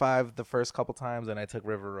 95 the first couple times, and I took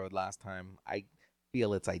River Road last time. I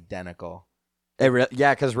feel it's identical.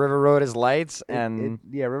 Yeah, because River Road is lights, and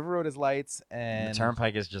River Road is lights, the and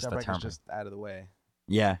Turnpike is just a Turnpike is turnpike. just out of the way.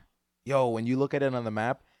 Yeah. Yo, when you look at it on the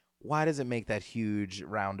map, why does it make that huge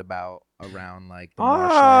roundabout around like the Oh,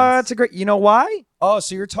 marshlands? that's a great. You know why? Oh,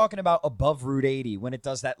 so you're talking about above Route 80 when it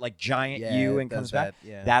does that like giant U it and comes does back. that,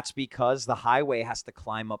 yeah. That's because the highway has to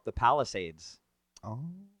climb up the Palisades. Oh.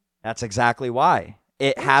 That's exactly why.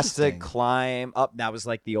 It has to Interesting. climb up. That was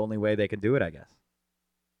like the only way they could do it, I guess.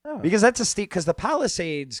 Oh. Because that's a steep. Because the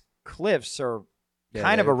Palisades cliffs are Yeah,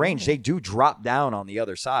 kind of a they're range. cool. They do drop down on the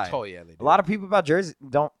other side. Oh yeah, they do. A lot of people about Jersey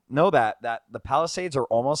don't know that the Palisades are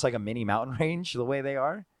almost like a mini mountain range the way they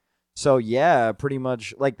are. So yeah, pretty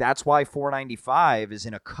much like that's why 495 is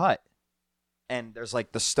in a cut, and there's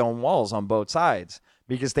like the stone walls on both sides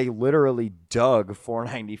because they literally dug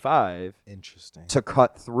 495 Interesting. to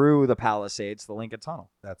cut through the Palisades, the Lincoln Tunnel.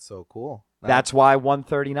 That's so cool. That's why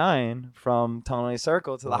 139 from Tunnel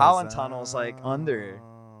Circle to the Holland Tunnel is like under.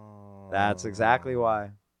 That's exactly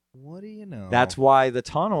why. What do you know? That's why the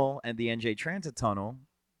tunnel and the NJ Transit Tunnel,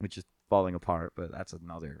 which is falling apart, but that's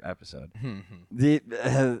another episode.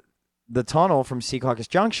 The tunnel from Secaucus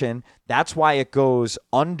Junction, that's why it goes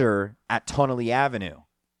under at Tunnelly Avenue.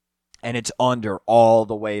 And it's under all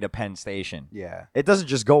the way to Penn Station. yeah. It doesn't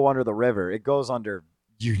just go under the river. It goes under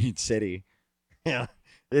Union City. Yeah.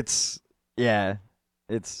 It's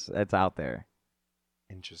out there.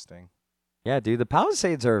 Interesting. Yeah, dude, the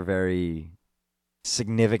Palisades are a very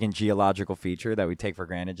significant geological feature that we take for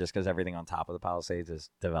granted just because everything on top of the Palisades is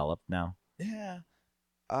developed now. Yeah.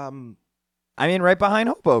 I mean, right behind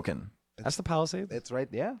Hoboken. That's the Palisades. It's right.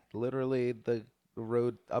 Yeah. Literally the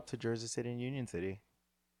road up to Jersey City and Union City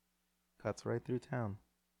cuts right through town.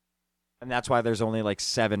 And that's why there's only like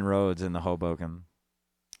 7 roads in the Hoboken.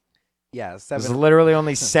 Yeah. There's 7. literally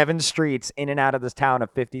only 7 streets in and out of this town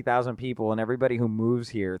of 50,000 people, and everybody who moves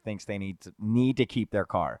here thinks they need to keep their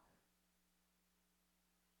car.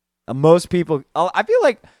 Most people, I feel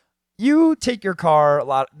like you take your car a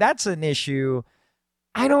lot. That's an issue.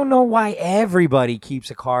 I don't know why everybody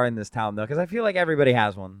keeps a car in this town, though, because I feel like everybody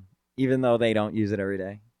has one, even though they don't use it every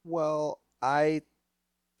day. Well, I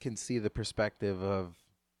can see the perspective of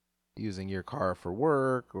using your car for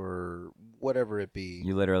work or whatever it be.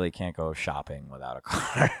 You literally can't go shopping without a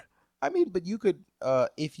car. I mean, but you could,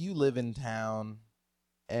 if you live in town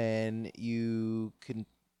and you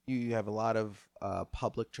have a lot of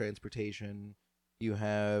public transportation. You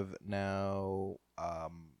have now,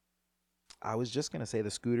 I was just gonna say the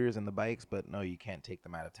scooters and the bikes, but no, you can't take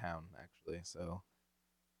them out of town actually. So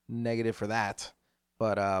negative for that.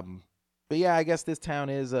 But yeah, I guess this town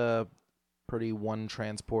is a pretty one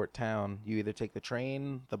transport town. You either take the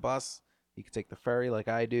train, the bus, you can take the ferry like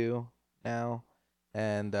I do now,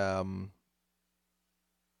 and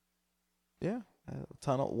yeah,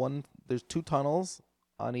 tunnel. There's 2 tunnels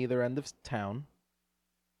on either end of town,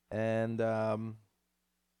 and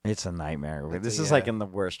It's a nightmare. It's This a- is like yeah. in the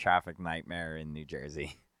worst traffic nightmare in New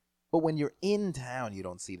Jersey. but when you're in town, you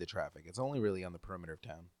don't see the traffic. It's only really on the perimeter of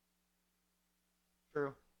town.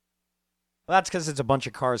 True. Well, that's because it's a bunch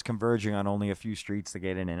of cars converging on only a few streets to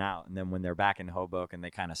get in and out. And then when they're back in Hoboken, they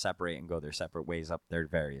kind of separate and go their separate ways up their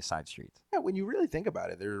various side streets. Yeah, when you really think about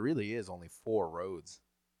it, there really is only 4 roads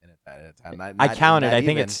in it at a time. I counted. I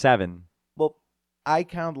think it's 7. Well, I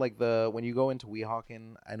count like when you go into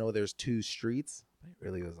Weehawken, I know there's 2 streets, but it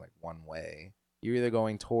really was like one way. You're either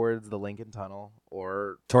going towards the Lincoln Tunnel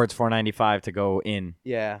or Towards 495 to go in.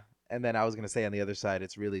 yeah, and then I was gonna say on the other side,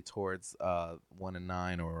 it's really towards 1 and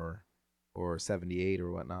 9 or 78 or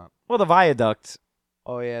whatnot. Well, the viaduct,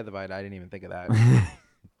 Oh yeah, the Vide. I didn't even think of that.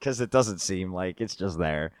 because it doesn't seem like it's just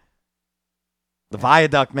there. The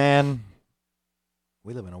viaduct, man.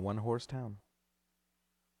 We live in a 1-horse town.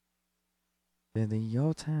 To the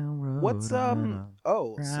Yo Town Road. What's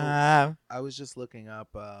Oh, so drive. I was just looking up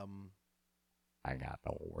I got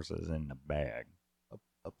the horses in the bag.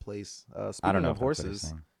 a place. I Speaking don't know of if that's what horses, he's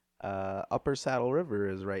saying. Upper Saddle River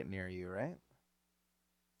is right near you, right?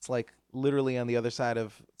 It's like literally on the other side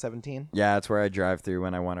of 17. Yeah, it's where I drive through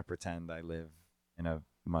when I want to pretend I live in a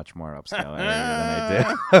much more upscale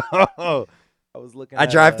area than I do. I was looking. I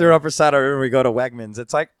at, drive through Upper Saddle River. We go to Wegmans.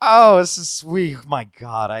 It's like, oh, this is sweet. My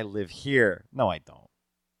God, I live here. No, I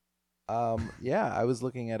don't. Yeah, I was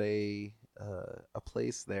looking at a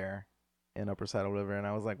place there in Upper Saddle River, and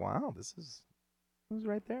I was like, wow, this is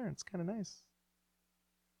right there. It's kind of nice.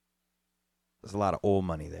 There's a lot of old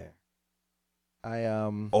money there. I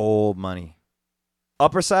Old money.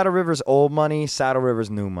 Upper Saddle River's old money, Saddle River's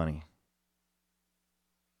new money.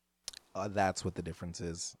 That's what the difference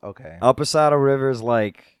is. Okay. Upper Saddle River's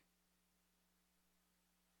like,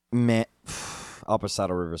 man, Upper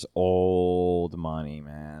Saddle River's old money,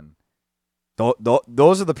 man.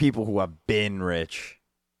 Those are the people who have been rich.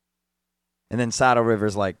 And then Saddle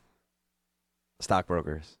River's like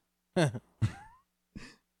stockbrokers. I've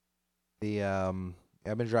been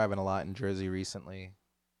driving a lot in Jersey recently,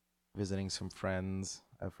 visiting some friends.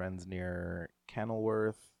 I have friends near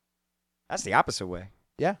Kenilworth. That's the opposite way.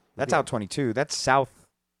 Yeah, That's out 22. That's south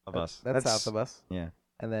of us. That's south of us. Yeah.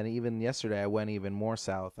 And then even yesterday, I went even more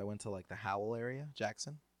south. I went to like the Howell area,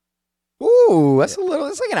 Jackson. Ooh, that's a little.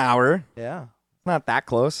 It's like an hour. Yeah, Not that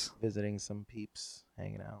close. visiting some peeps,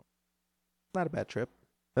 hanging out. Not a bad trip.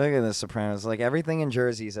 Look at the Sopranos. Like everything in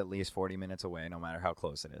Jersey is at least 40 minutes away, no matter how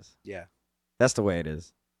close it is. Yeah. That's the way it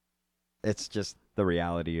is. It's just the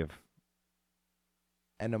reality of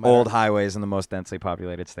And no matter old highways in the most densely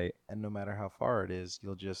populated state. and no matter how far it is,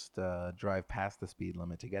 you'll just drive past the speed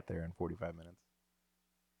limit to get there in 45 minutes.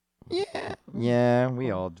 Yeah. Yeah,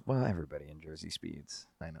 well, everybody in Jersey speeds.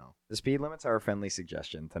 I know. The speed limits are a friendly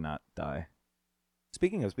suggestion to not die.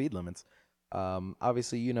 Speaking of speed limits,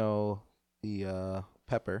 obviously you know the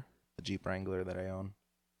Pepper, the Jeep Wrangler that I own.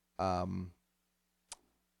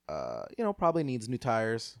 Probably needs new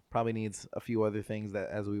tires. Probably needs a few other things that,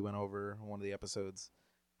 as we went over in one of the episodes.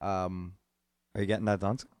 Are you getting that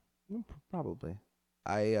done? Probably.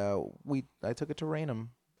 I took it to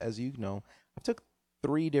Raynham, as you know. I took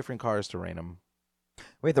 3 different cars to Raynham.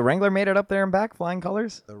 Wait, the Wrangler made it up there and back, flying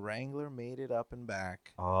colors? The Wrangler made it up and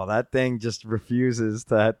back. Oh, that thing just refuses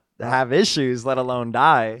to have issues, let alone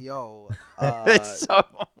die. Yo, It's so...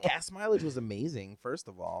 gas mileage was amazing. First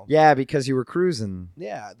of all, Yeah, because you were cruising.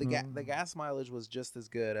 yeah, the gas mileage was just as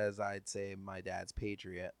good as I'd say my dad's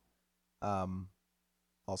Patriot,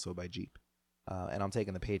 also by Jeep. And I'm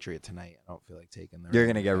taking the Patriot tonight. I don't feel like taking the. You're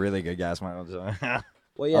going to get really good gas mileage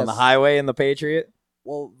Well, yes. on the highway in the Patriot.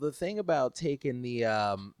 Well, the thing about taking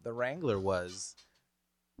the Wrangler was,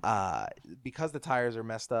 because the tires are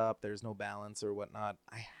messed up, there's no balance or whatnot.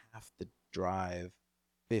 I have to drive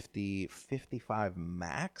 50, 55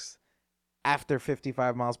 max. After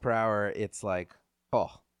 55 miles per hour, it's like, oh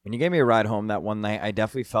When you gave me a ride home that one night, I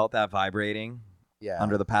definitely felt that vibrating yeah.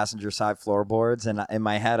 under the passenger side floorboards, and in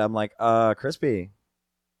my head, I'm like, Crispy,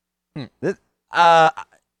 this,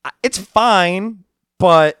 it's fine,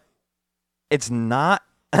 but it's not.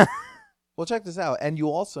 Well, check this out, and you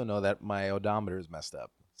also know that my odometer is messed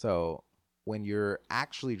up. So when you're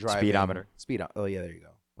actually driving, oh yeah, there you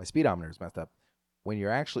go. My speedometer is messed up. When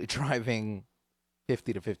you're actually driving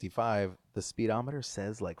 50 to 55, the speedometer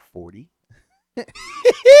says like 40.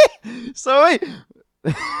 So wait,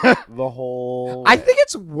 The whole. I think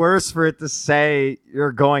it's worse for it to say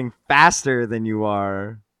you're going faster than you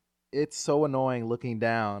are. It's so annoying looking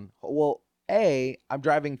down. Well, I'm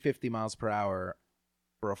driving 50 miles per hour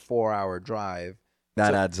for a 4-hour drive.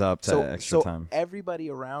 That So- adds up to extra time. Everybody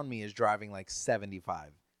around me is driving like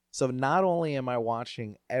 75. So not only am I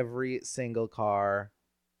watching every single car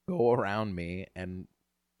go around me and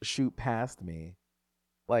shoot past me,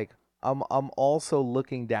 like I'm also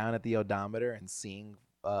looking down at the odometer and seeing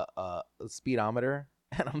the speedometer,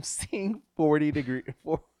 and I'm seeing 40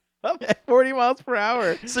 miles per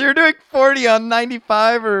hour. So you're doing 40 on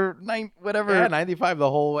 95 or 9, whatever. Yeah, 95 the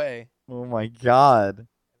whole way. Oh my god.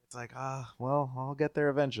 It's like, well, I'll get there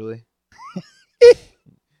eventually.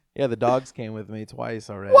 Yeah, the dogs came with me twice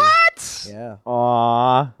already. What? Yeah,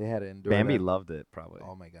 Aw. they had to endure Bambi that. loved it, probably.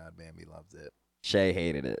 Oh my god, Bambi loves it. Shay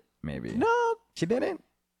hated it, maybe. No, She didn't?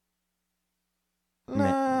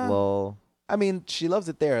 nah. Lol. I mean, she loves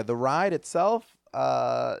it there. The ride itself,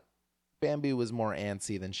 Bambi was more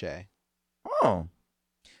antsy than Shay. Oh.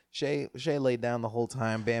 Shay laid down the whole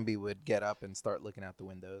time. Bambi would get up and start looking out the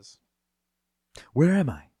windows. Where am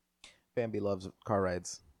I? Bambi loves car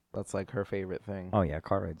rides. That's like her favorite thing. Oh, yeah,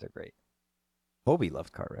 car rides are great. Hobie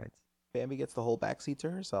loved car rides. Bambi gets the whole back seat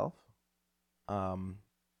to herself.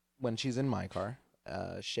 When she's in my car,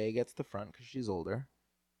 Shay gets the front because she's older.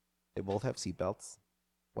 They both have seatbelts.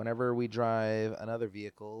 Whenever we drive another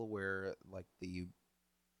vehicle where like the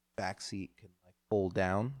back seat can like fold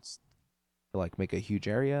down to like make a huge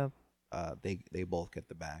area, they both get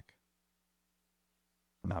the back.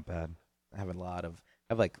 Not bad. I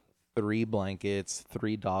have like 3 blankets,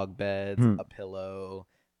 3 dog beds, a pillow,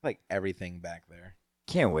 like everything back there.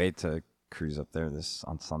 Can't wait to cruise up there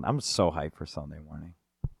on Sunday. I'm so hyped for Sunday morning.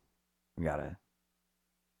 We got a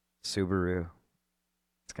Subaru.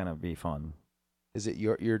 It's gonna be fun. Is it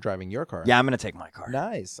you're driving your car? Yeah, I'm gonna take my car.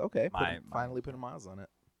 Nice. Okay. My- Finally putting miles on it.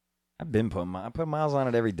 I've been I put miles on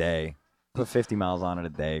it every day. Put 50 miles on it a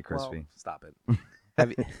day, Crispy. Well, stop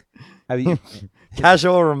it. Have you?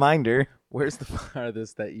 Casual reminder. Where's the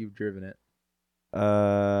farthest that you've driven it?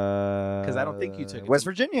 Because I don't think you took it West to-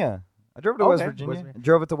 Virginia. I drove it to West Okay, Virginia. West Virginia.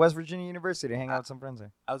 Drove it to West Virginia University to hang out with some friends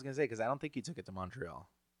there. I was gonna say because I don't think you took it to Montreal.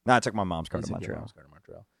 No, I took my mom's car You to took your Montreal. mom's car to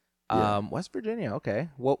Montreal. Yeah. West Virginia. Okay.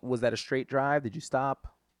 What was that? A straight drive? Did you stop?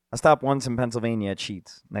 I stopped once in Pennsylvania at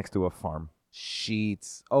Sheets next to a farm.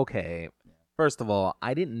 Sheets. Okay. First of all,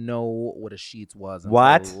 I didn't know what a Sheets was until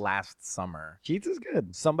What? last summer. Sheets is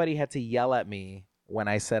good. Somebody had to yell at me when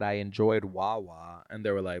I said I enjoyed Wawa, and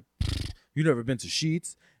they were like, "You never been to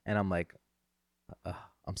Sheets?" And I'm like,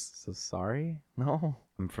 "I'm so sorry, no."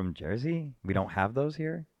 I'm from Jersey. We don't have those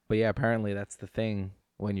here. But yeah, apparently that's the thing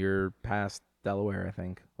when you're past Delaware, I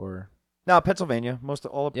think. Or No, Pennsylvania. Most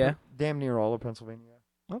of all of Yeah? damn near all of Pennsylvania.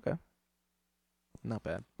 okay, not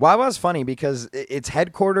bad. Wawa's funny because it's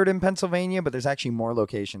headquartered in Pennsylvania, but there's actually more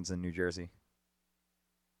locations in New Jersey.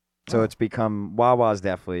 So Oh. it's become Wawa's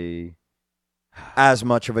definitely as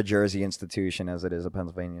much of a Jersey institution as it is a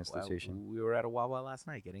Pennsylvania Well, institution. we were at a Wawa last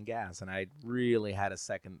night getting gas, and I really had a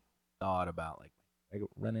second thought about like, I go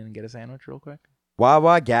run in and get a sandwich real quick.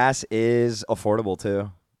 Wawa gas is affordable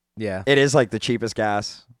too. Yeah, It is like the cheapest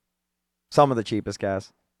gas. Some of the cheapest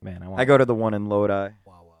gas. man, I want I go to the one in Lodi.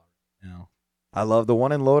 Wawa now. I love the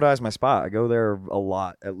one in Lodi is my spot. I go there a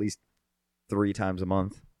lot, at least 3 times a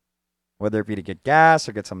month. Whether it be to get gas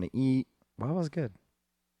or get something to eat. Wawa's good.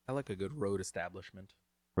 I like a good road establishment.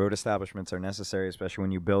 Road establishments are necessary, especially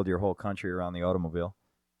when you build your whole country around the automobile.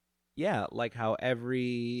 Yeah, like how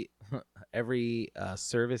every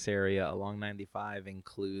service area along 95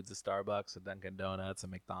 includes a Starbucks, a Dunkin' Donuts, a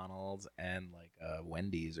McDonald's, and like a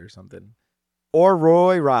Wendy's or something. Or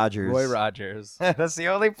Roy Rogers. Roy Rogers. That's the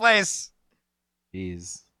only place.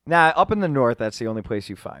 Jeez. Nah, up in the north, that's the only place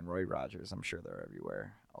you find Roy Rogers. I'm sure they're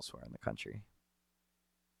everywhere elsewhere in the country.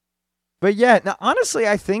 But yeah, now, honestly,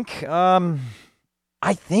 I think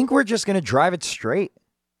we're just gonna drive it straight.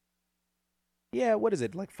 Yeah, what is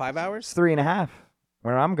it, like 5 It's hours? 3.5.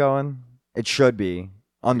 Where I'm going, it should be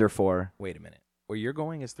under 4 Wait a minute. Where you're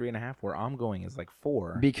going is 3.5. Where I'm going is like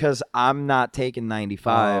 4. because I'm not taking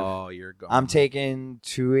 95. Oh, you're going. I'm taking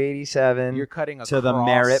 287 You're cutting to the across-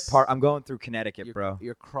 Merritt Park. I'm going through Connecticut, You're, bro.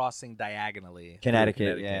 You're crossing diagonally. through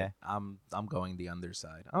Connecticut, yeah. I'm going the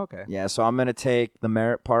underside. Okay. Yeah, so I'm gonna take the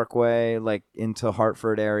Merritt Parkway, like into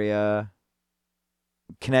Hartford area,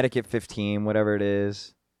 Connecticut 15, whatever it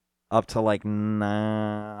is, up to like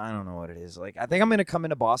I don't know what it is. Like I think I'm gonna come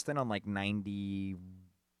into Boston on like 90.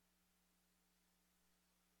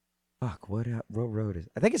 Fuck, what road is?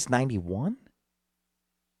 I think it's 91.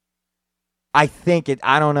 I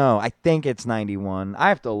don't know. I think it's 91. I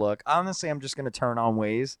have to look. Honestly, I'm just gonna turn on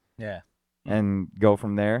Waze Yeah. and go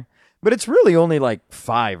from there. But it's really only like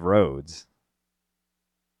 5 roads.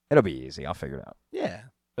 It'll be easy. I'll figure it out. Yeah.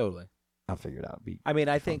 Totally. I'll figure it out. I mean,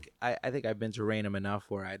 I think I've been to Raynham enough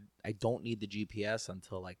where I don't need the GPS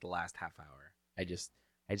until like the last half hour. I just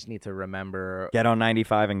need to remember. Get on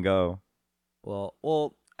 95 and go. Well,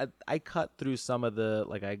 I cut through some of the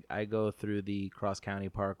like I go through the Cross County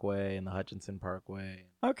Parkway and the Hutchinson Parkway,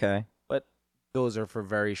 Okay. but those are for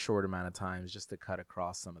very short amount of times just to cut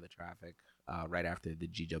across some of the traffic right after the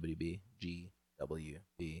GWB.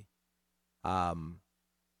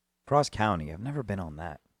 Cross County. I've never been on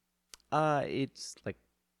that. It's like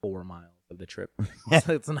 4 miles of the trip.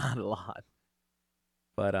 So it's not a lot.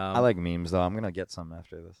 But I like memes though. I'm gonna get some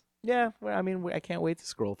after this. yeah, well, I mean, I can't wait to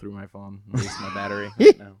scroll through my phone and waste my battery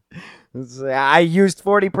right now. I used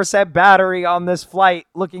 40% battery on this flight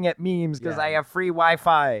looking at memes because Yeah. I have free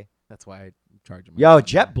Wi-Fi. That's why I charge them. Yo,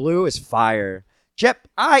 JetBlue is fire.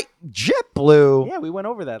 JetBlue. Yeah, we went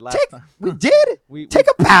over that last time. We did. We Take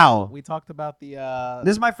a pow. we talked about the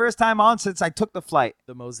This is my first time on since I took the flight.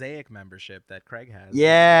 the Mosaic membership that Craig has.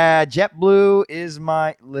 Yeah, JetBlue is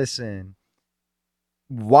my listen.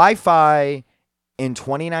 Wi-Fi in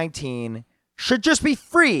 2019 should just be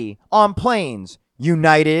free on planes.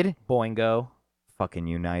 United, Boingo. fucking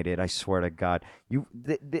United. I swear to God,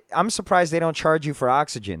 I'm surprised they don't charge you for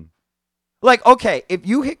oxygen. Like, okay, if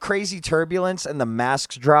you hit crazy turbulence and the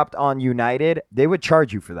masks dropped on United, they would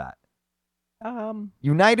charge you for that.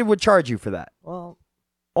 United would charge you for that. Well,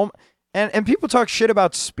 And people talk shit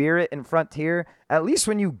about Spirit and Frontier. At least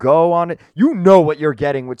when you go on it, you know what you're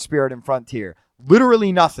getting with Spirit and Frontier.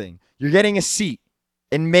 Literally nothing. You're getting a seat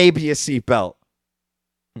and maybe a seatbelt.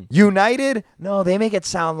 United, no, they make it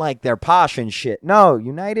sound like they're posh and shit. No,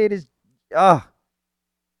 United is, it's all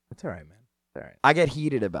right, man. It's all right. I get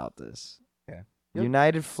heated about this. Yeah. Yep.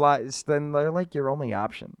 United flies, then they're like your only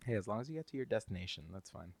option. Hey, as long as you get to your destination, that's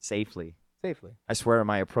fine. Safely. Safely. I swear,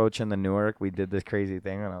 my approach in the Newark, we did this crazy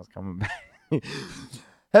thing when I was coming back.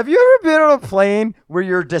 Have you ever been on a plane where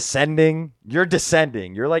you're descending? You're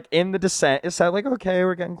descending. You're like in the descent. It's like, okay,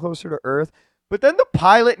 we're getting closer to Earth. But then the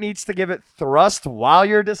pilot needs to give it thrust while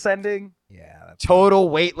you're descending. Yeah, that's Total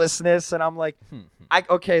weightlessness. And I'm like, fine.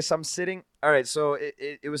 okay, so I'm sitting. All right, so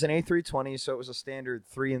it was an A320, so it was a standard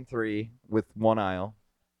 3 and 3 with one aisle.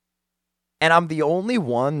 And I'm the only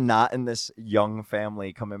one not in this young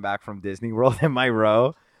family coming back from Disney World in my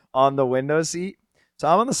row on the window seat. So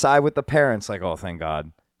I'm on the side with the parents, like, oh, thank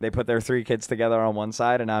God. They put their 3 kids together on one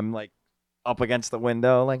side, and I'm like up against the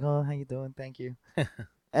window, like, oh, how you doing? Thank you.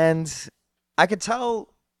 And I could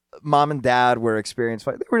tell mom and dad were experienced.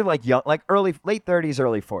 They were like young, like late 30s,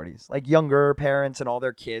 early 40s, like younger parents, and all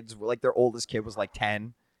their kids were like, their oldest kid was like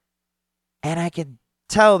 10. And I could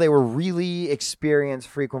tell they were really experienced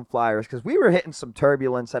frequent flyers because we were hitting some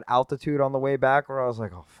turbulence at altitude on the way back where I was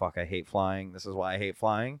like, oh, fuck, I hate flying. This is why I hate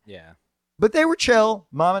flying. Yeah. But they were chill.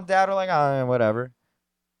 Mom and dad are like, oh, whatever.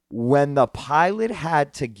 When the pilot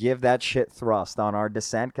had to give that shit thrust on our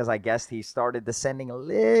descent, because I guess he started descending a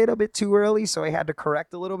little bit too early, so he had to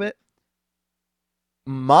correct a little bit.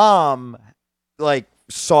 Mom, like,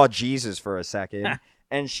 saw Jesus for a second,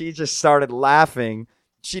 and she just started laughing.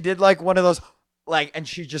 She did, like, one of those, like, and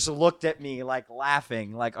she just looked at me, like,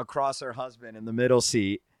 laughing, like, across her husband in the middle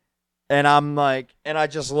seat. And I'm like, and I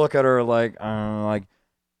just look at her, like,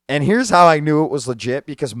 and here's how I knew it was legit,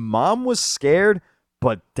 because mom was scared,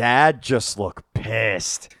 but dad just looked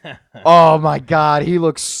pissed. Oh my God, he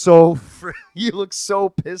looks so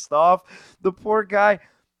pissed off. The poor guy.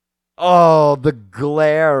 Oh, the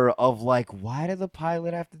glare of like, why did the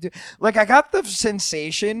pilot have to do? Like, I got the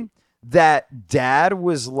sensation that dad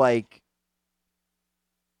was like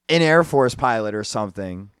an Air Force pilot or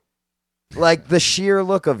something. Like the sheer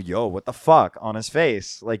look of, yo, what the fuck on his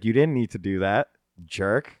face. Like, you didn't need to do that,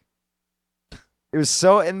 jerk. It was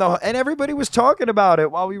so and everybody was talking about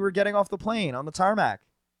it while we were getting off the plane on the tarmac.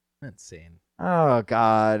 Insane. Oh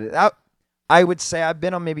God. I would say I've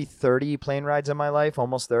been on maybe 30 plane rides in my life,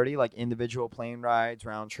 almost 30, like individual plane rides,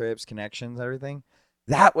 round trips, connections, everything.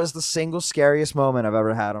 That was the single scariest moment I've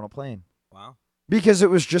ever had on a plane. Wow. Because it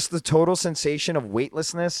was just the total sensation of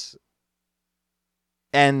weightlessness.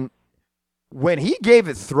 And when he gave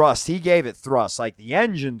it thrust. Like the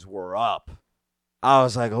engines were up. I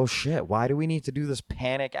was like, oh shit, why do we need to do this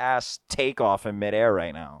panic ass takeoff in midair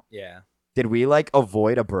right now? Yeah. Did we like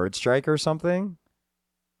avoid a bird strike or something?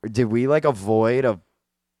 Or did we like avoid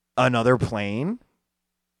another plane?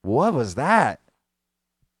 What was that?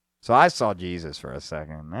 So I saw Jesus for a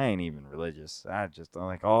second. I ain't even religious. I'm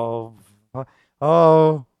like, oh.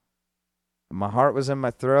 My heart was in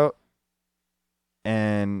my throat.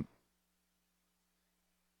 And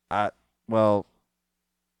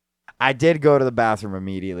I did go to the bathroom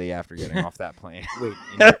immediately after getting off that plane. Wait,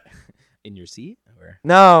 in your seat? Or?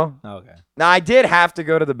 No. Oh, okay. No, I did have to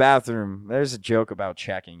go to the bathroom. There's a joke about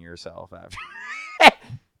checking yourself after.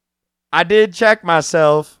 I did check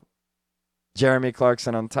myself. Jeremy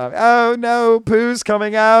Clarkson on top. Oh no, poo's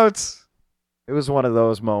coming out. It was one of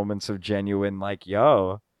those moments of genuine, like,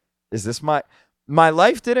 yo, is this my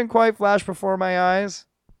life didn't quite flash before my eyes,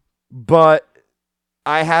 but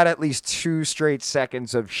I had at least 2 straight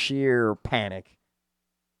seconds of sheer panic.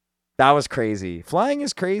 That was crazy. Flying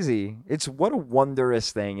is crazy. It's what a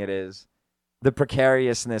wondrous thing it is. The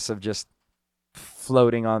precariousness of just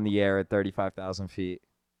floating on the air at 35,000 feet.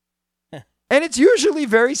 And it's usually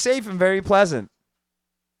very safe and very pleasant.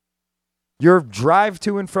 Your drive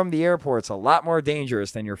to and from the airport's a lot more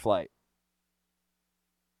dangerous than your flight.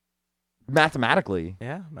 Mathematically.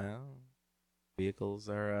 Yeah, well, vehicles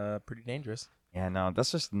are pretty dangerous. Yeah, no,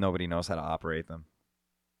 that's just nobody knows how to operate them.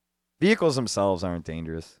 Vehicles themselves aren't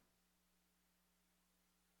dangerous.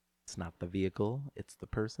 It's not the vehicle, it's the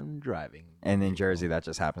person driving. And in Jersey, that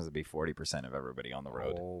just happens to be 40% of everybody on the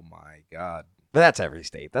road. Oh my God. But that's every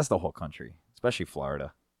state. That's the whole country, especially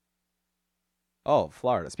Florida. Oh,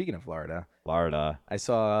 Florida. Speaking of Florida, Florida. I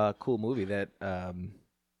saw a cool movie that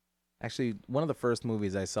actually one of the first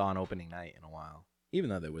movies I saw on opening night in a while, even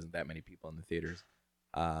though there wasn't that many people in the theaters.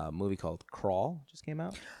 A movie called Crawl just came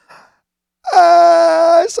out.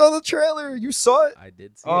 I saw the trailer. You saw it? I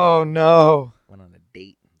did see it. Oh, no. Went on a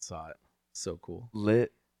date and saw it. So cool.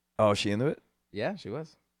 Lit. Oh, is she into it? Yeah, she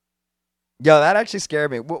was. Yo, that actually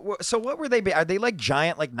scared me. So what were they? Are they like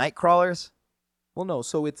giant, like night crawlers? Well, no.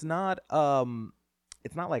 So it's not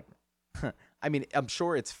like. I mean, I'm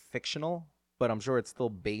sure it's fictional, but I'm sure it's still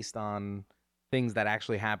based on things that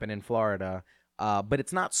actually happen in Florida. but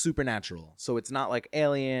it's not supernatural. So it's not like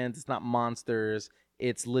aliens. It's not monsters.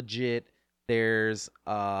 It's legit. There's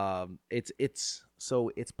it's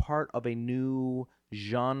part of a new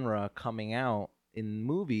genre coming out in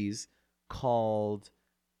movies called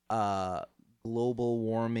global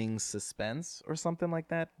warming suspense or something like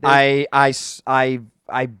that. I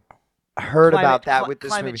heard about that with this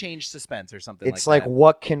climate movie. change suspense or something. It's like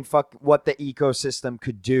like that. what the ecosystem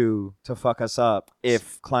could do to fuck us up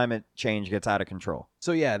if climate change gets out of control,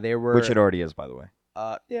 So yeah, there were which it already is, by the way.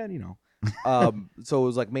 yeah, so it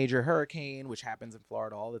was like major hurricane, which happens in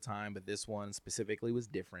Florida all the time, but this one specifically was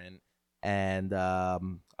different. And a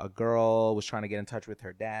girl was trying to get in touch with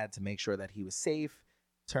her dad to make sure that he was safe.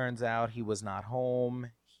 Turns out he was not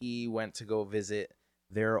home. He went to go visit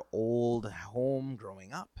their old home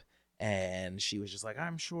growing up, and she was just like,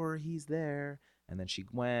 I'm sure he's there. And then she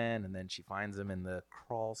went, and then she finds him in the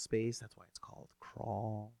crawl space. That's why it's called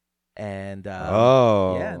Crawl. And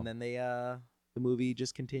yeah, and then the movie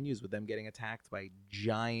just continues with them getting attacked by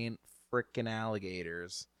giant freaking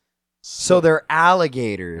alligators. So they're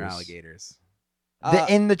alligators. They're alligators.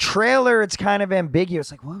 In the trailer, it's kind of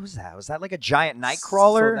ambiguous. Like, what was that? Was that like a giant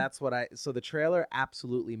nightcrawler? So that's what so the trailer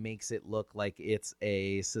absolutely makes it look like it's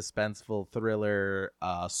a suspenseful thriller,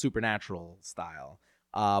 supernatural style.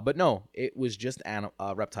 But no, it was just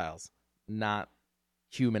reptiles, not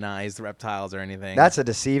humanized reptiles or anything. That's a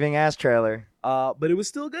deceiving ass trailer. But it was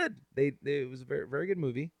still good. It was a very, very good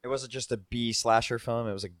movie. It wasn't just a B slasher film.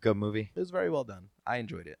 It was a good movie. It was very well done. I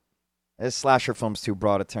enjoyed it. This slasher film's too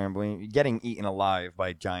broad a term, but when you're getting eaten alive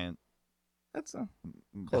by giant That's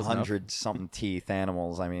close enough. 100-something teeth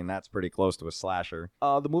animals, I mean, that's pretty close to a slasher.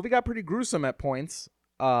 The movie got pretty gruesome at points.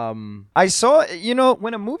 I saw,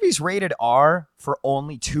 when a movie's rated R for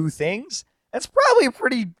only 2 things, that's probably a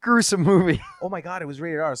pretty gruesome movie. Oh my god, it was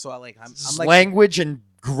rated R. So I'm like language and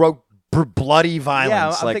bloody violence.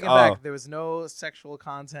 Yeah, I'm like, thinking back. There was no sexual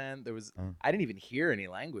content. There was. I didn't even hear any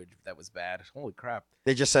language that was bad. Holy crap.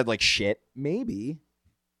 They just said like shit. Maybe,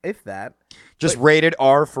 if that. Just rated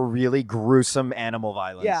R for really gruesome animal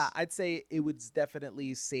violence. Yeah, I'd say it was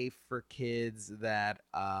definitely safe for kids that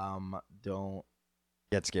don't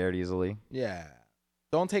get scared easily. Yeah,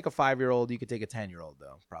 don't take a 5-year-old. You could take a 10-year-old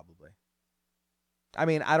though, probably. I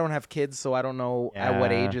mean, I don't have kids, so I don't know at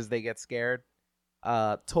what ages they get scared.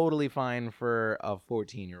 Totally fine for a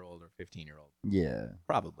 14-year-old or 15-year-old. Yeah,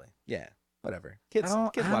 probably. Yeah, whatever. Kids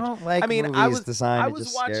watch. Don't like I mean, movies I was designed I to was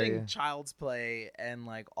just scare watching you. Child's Play and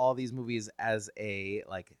like all these movies as a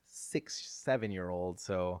like 6-7-year-old,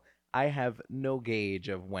 so I have no gauge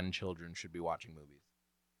of when children should be watching movies.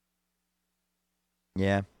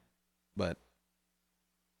 Yeah, But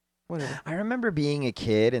whatever. I remember being a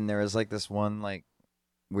kid and there was like this one like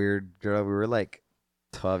weird girl. We were like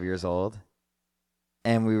 12 years old.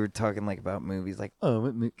 And we were talking like about movies, like,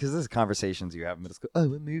 because this is conversations you have in middle school. Oh,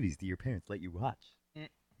 what movies do your parents let you watch?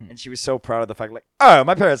 Mm-hmm. And she was so proud of the fact, like, oh,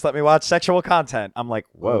 my parents let me watch sexual content. I'm like,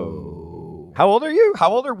 whoa. How old are you? How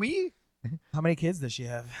old are we? How many kids does she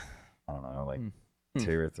have? I don't know, like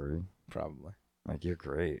 2 or 3. Probably. Like, you're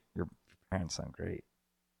great. Your parents sound great.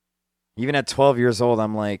 Even at 12 years old,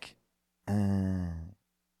 I'm like,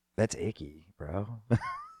 that's icky, bro.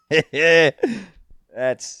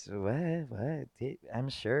 That's what? I'm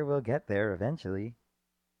sure we'll get there eventually.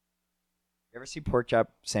 You ever see pork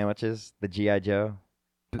chop sandwiches? The G.I. Joe?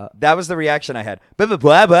 That was the reaction I had. Blah, blah,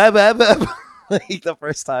 blah, blah, blah, blah. Like the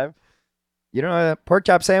first time. You don't know pork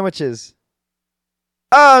chop sandwiches?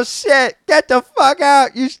 Oh shit! Get the fuck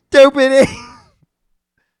out, you stupid!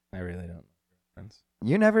 I really don't. Friends.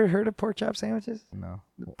 You never heard of pork chop sandwiches? No.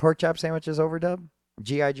 Pork chop sandwiches overdub?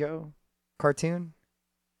 G.I. Joe cartoon?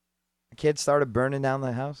 The kids started burning down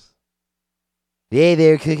the house. Hey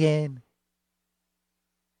there, cooking.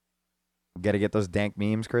 Got to get those dank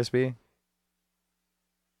memes, Crispy.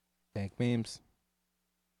 Dank memes.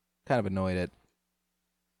 Kind of annoyed at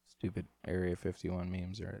stupid Area 51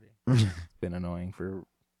 memes already. It's been annoying for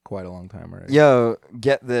quite a long time already. Yo,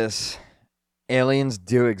 get this. Aliens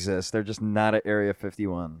do exist. They're just not at Area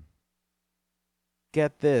 51.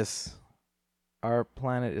 Get this. Our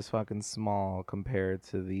planet is fucking small compared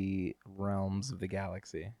to the realms of the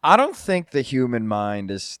galaxy. I don't think the human mind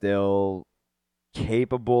is still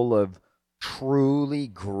capable of truly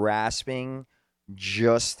grasping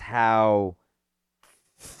just how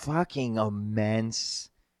fucking immense,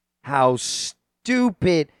 how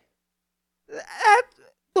stupid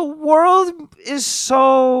the world is.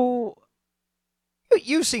 So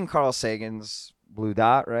you've seen Carl Sagan's Blue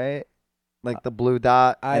Dot, right? Like the blue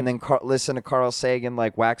dot, and then listen to Carl Sagan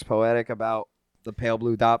like wax poetic about the pale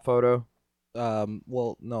blue dot photo.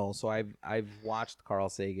 Well, no. So I've watched Carl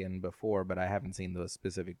Sagan before, but I haven't seen the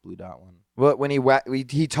specific blue dot one. Well, when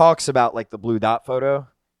he talks about like the blue dot photo,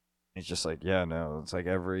 he's just like, yeah, no, it's like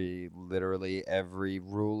literally every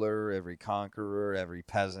ruler, every conqueror, every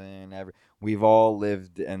peasant, we've all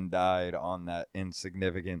lived and died on that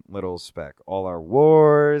insignificant little speck. All our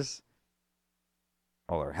wars,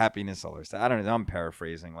 all our happiness, all our I don't know. I'm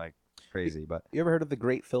paraphrasing like crazy, but You ever heard of the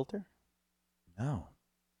Great Filter? no.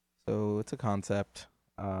 So it's a concept.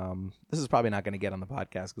 This is probably not going to get on the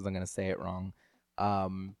podcast because I'm going to say it wrong.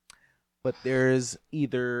 But there's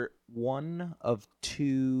either one of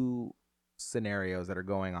two scenarios that are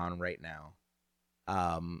going on right now.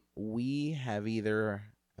 We have either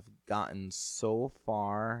gotten so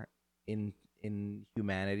far in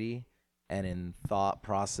humanity and in thought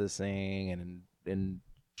processing and in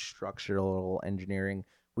structural engineering,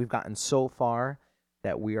 we've gotten so far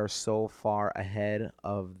that we are so far ahead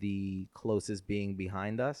of the closest being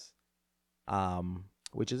behind us,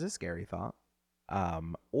 which is a scary thought.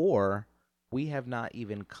 Or we have not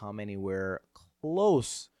even come anywhere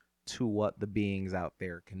close to what the beings out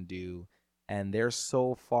there can do, and they're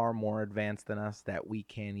so far more advanced than us that we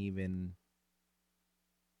can't even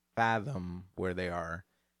fathom where they are.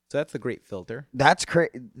 So that's the Great Filter. That's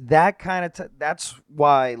that kind of that's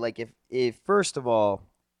why, like, if first of all,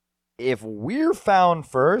 if we're found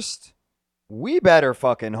first, we better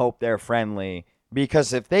fucking hope they're friendly,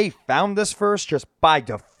 because if they found us first, just by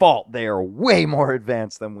default they are way more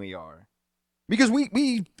advanced than we are, because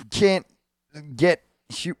we can't get,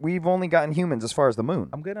 we've only gotten humans as far as the moon.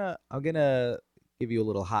 I'm gonna give you a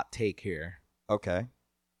little hot take here. Okay.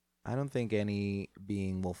 I don't think any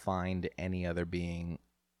being will find any other being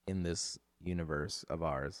in this universe of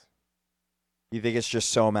ours. You think it's just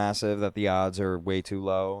so massive that the odds are way too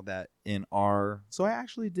low that in our... So I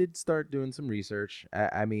actually did start doing some research.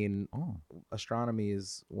 I mean, astronomy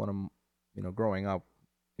is one of, growing up,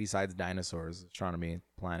 besides dinosaurs, astronomy,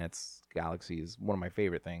 planets, galaxies, one of my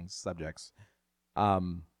favorite subjects.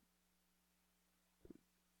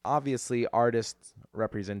 Obviously, artist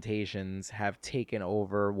representations have taken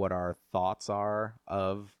over what our thoughts are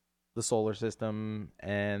of the solar system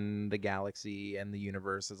and the galaxy and the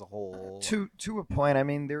universe as a whole. To a point, I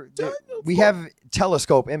mean, we have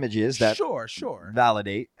telescope images that sure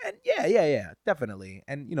validate. And yeah, definitely.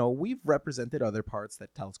 And we've represented other parts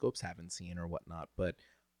that telescopes haven't seen or whatnot. But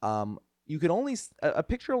you can only a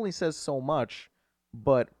picture only says so much.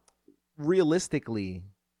 But realistically,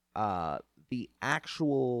 the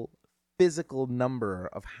actual physical number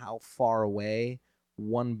of how far away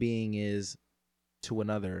one being is to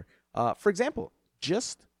another. For example,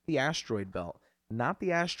 just the asteroid belt, not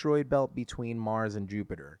the asteroid belt between Mars and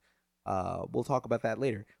Jupiter. We'll talk about that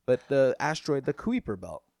later. But the Kuiper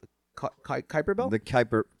belt, Kuiper belt? The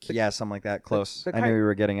Kuiper, yeah, something like that. Close. The I knew we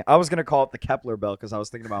were getting it. I was going to call it the Kepler belt because I was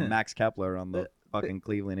thinking about Max Kepler on the fucking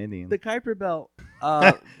Cleveland Indians. The Kuiper belt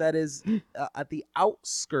that is at the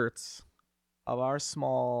outskirts of our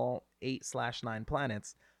small 8/9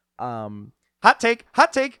 planets. Hot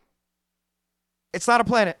take. It's not a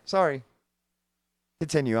planet. Sorry.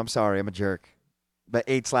 Continue. I'm sorry. I'm a jerk. But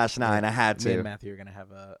 8/9, I had to. Me and Matthew are going to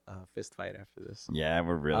have a fist fight after this. Yeah,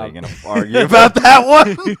 we're really going to argue about that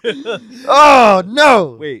one. Oh,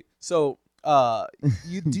 no. Wait. So,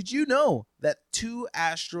 did you know that two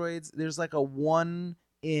asteroids, there's like a 1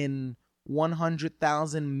 in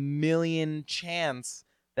 100,000 million chance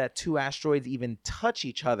that two asteroids even touch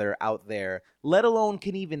each other out there, let alone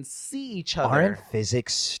can even see each other? Aren't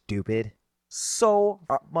physics stupid? So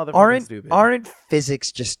motherfucking stupid. Aren't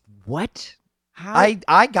physics just what? How?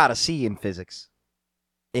 I got a C in physics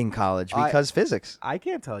in college because physics. I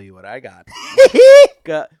can't tell you what I got.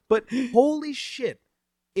 But holy shit,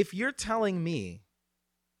 if you're telling me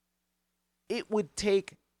it would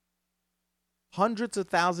take hundreds of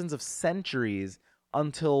thousands of centuries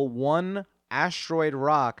until one asteroid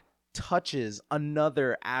rock touches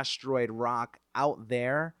another asteroid rock out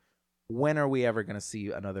there, when are we ever going to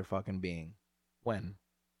see another fucking being? When?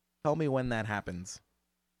 Tell me when that happens.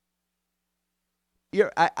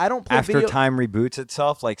 I don't play after time reboots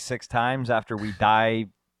itself like 6 times after we die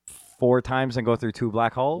 4 times and go through 2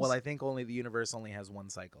 black holes. Well, I think the universe only has one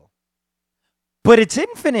cycle. But it's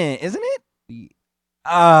infinite, isn't it? There's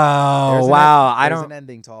wow. There's an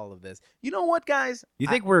ending to all of this. You know what, guys? You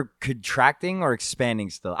think we're contracting or expanding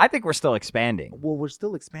still? I think we're still expanding. Well, we're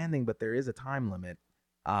still expanding, but there is a time limit.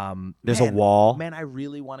 There's a wall. Man, I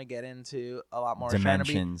really want to get into a lot more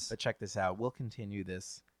Dimensions. astronomy, but check this out. We'll continue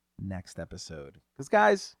this next episode. Because,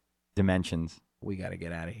 guys, Dimensions. we got to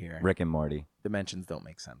get out of here. Rick and Morty. Dimensions don't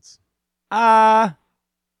make sense.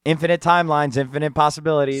 Infinite timelines, infinite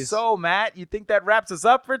possibilities. So, Matt, you think that wraps us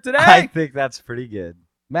up for today? I think that's pretty good.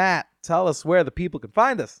 Matt, tell us where the people can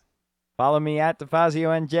find us. Follow me at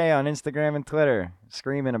DeFazioNJ on Instagram and Twitter,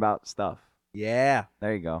 screaming about stuff. Yeah.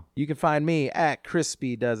 There you go. You can find me at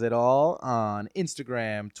Crispy Does It All on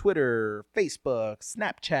Instagram, Twitter, Facebook,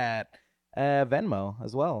 Snapchat, Venmo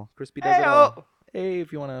as well. Crispy Does It All. Hey,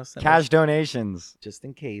 if you want to send Cash us, donations. just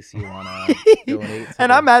in case you want to donate. to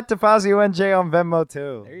And the- I'm at DeFazioNJ on Venmo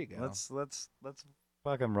too. There you go. Let's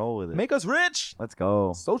fucking roll with it. Make us rich. Let's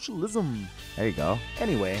go. Socialism. There you go.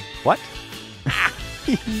 Anyway, What?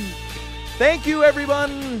 thank you,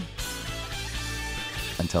 everyone.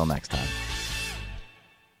 Until next time.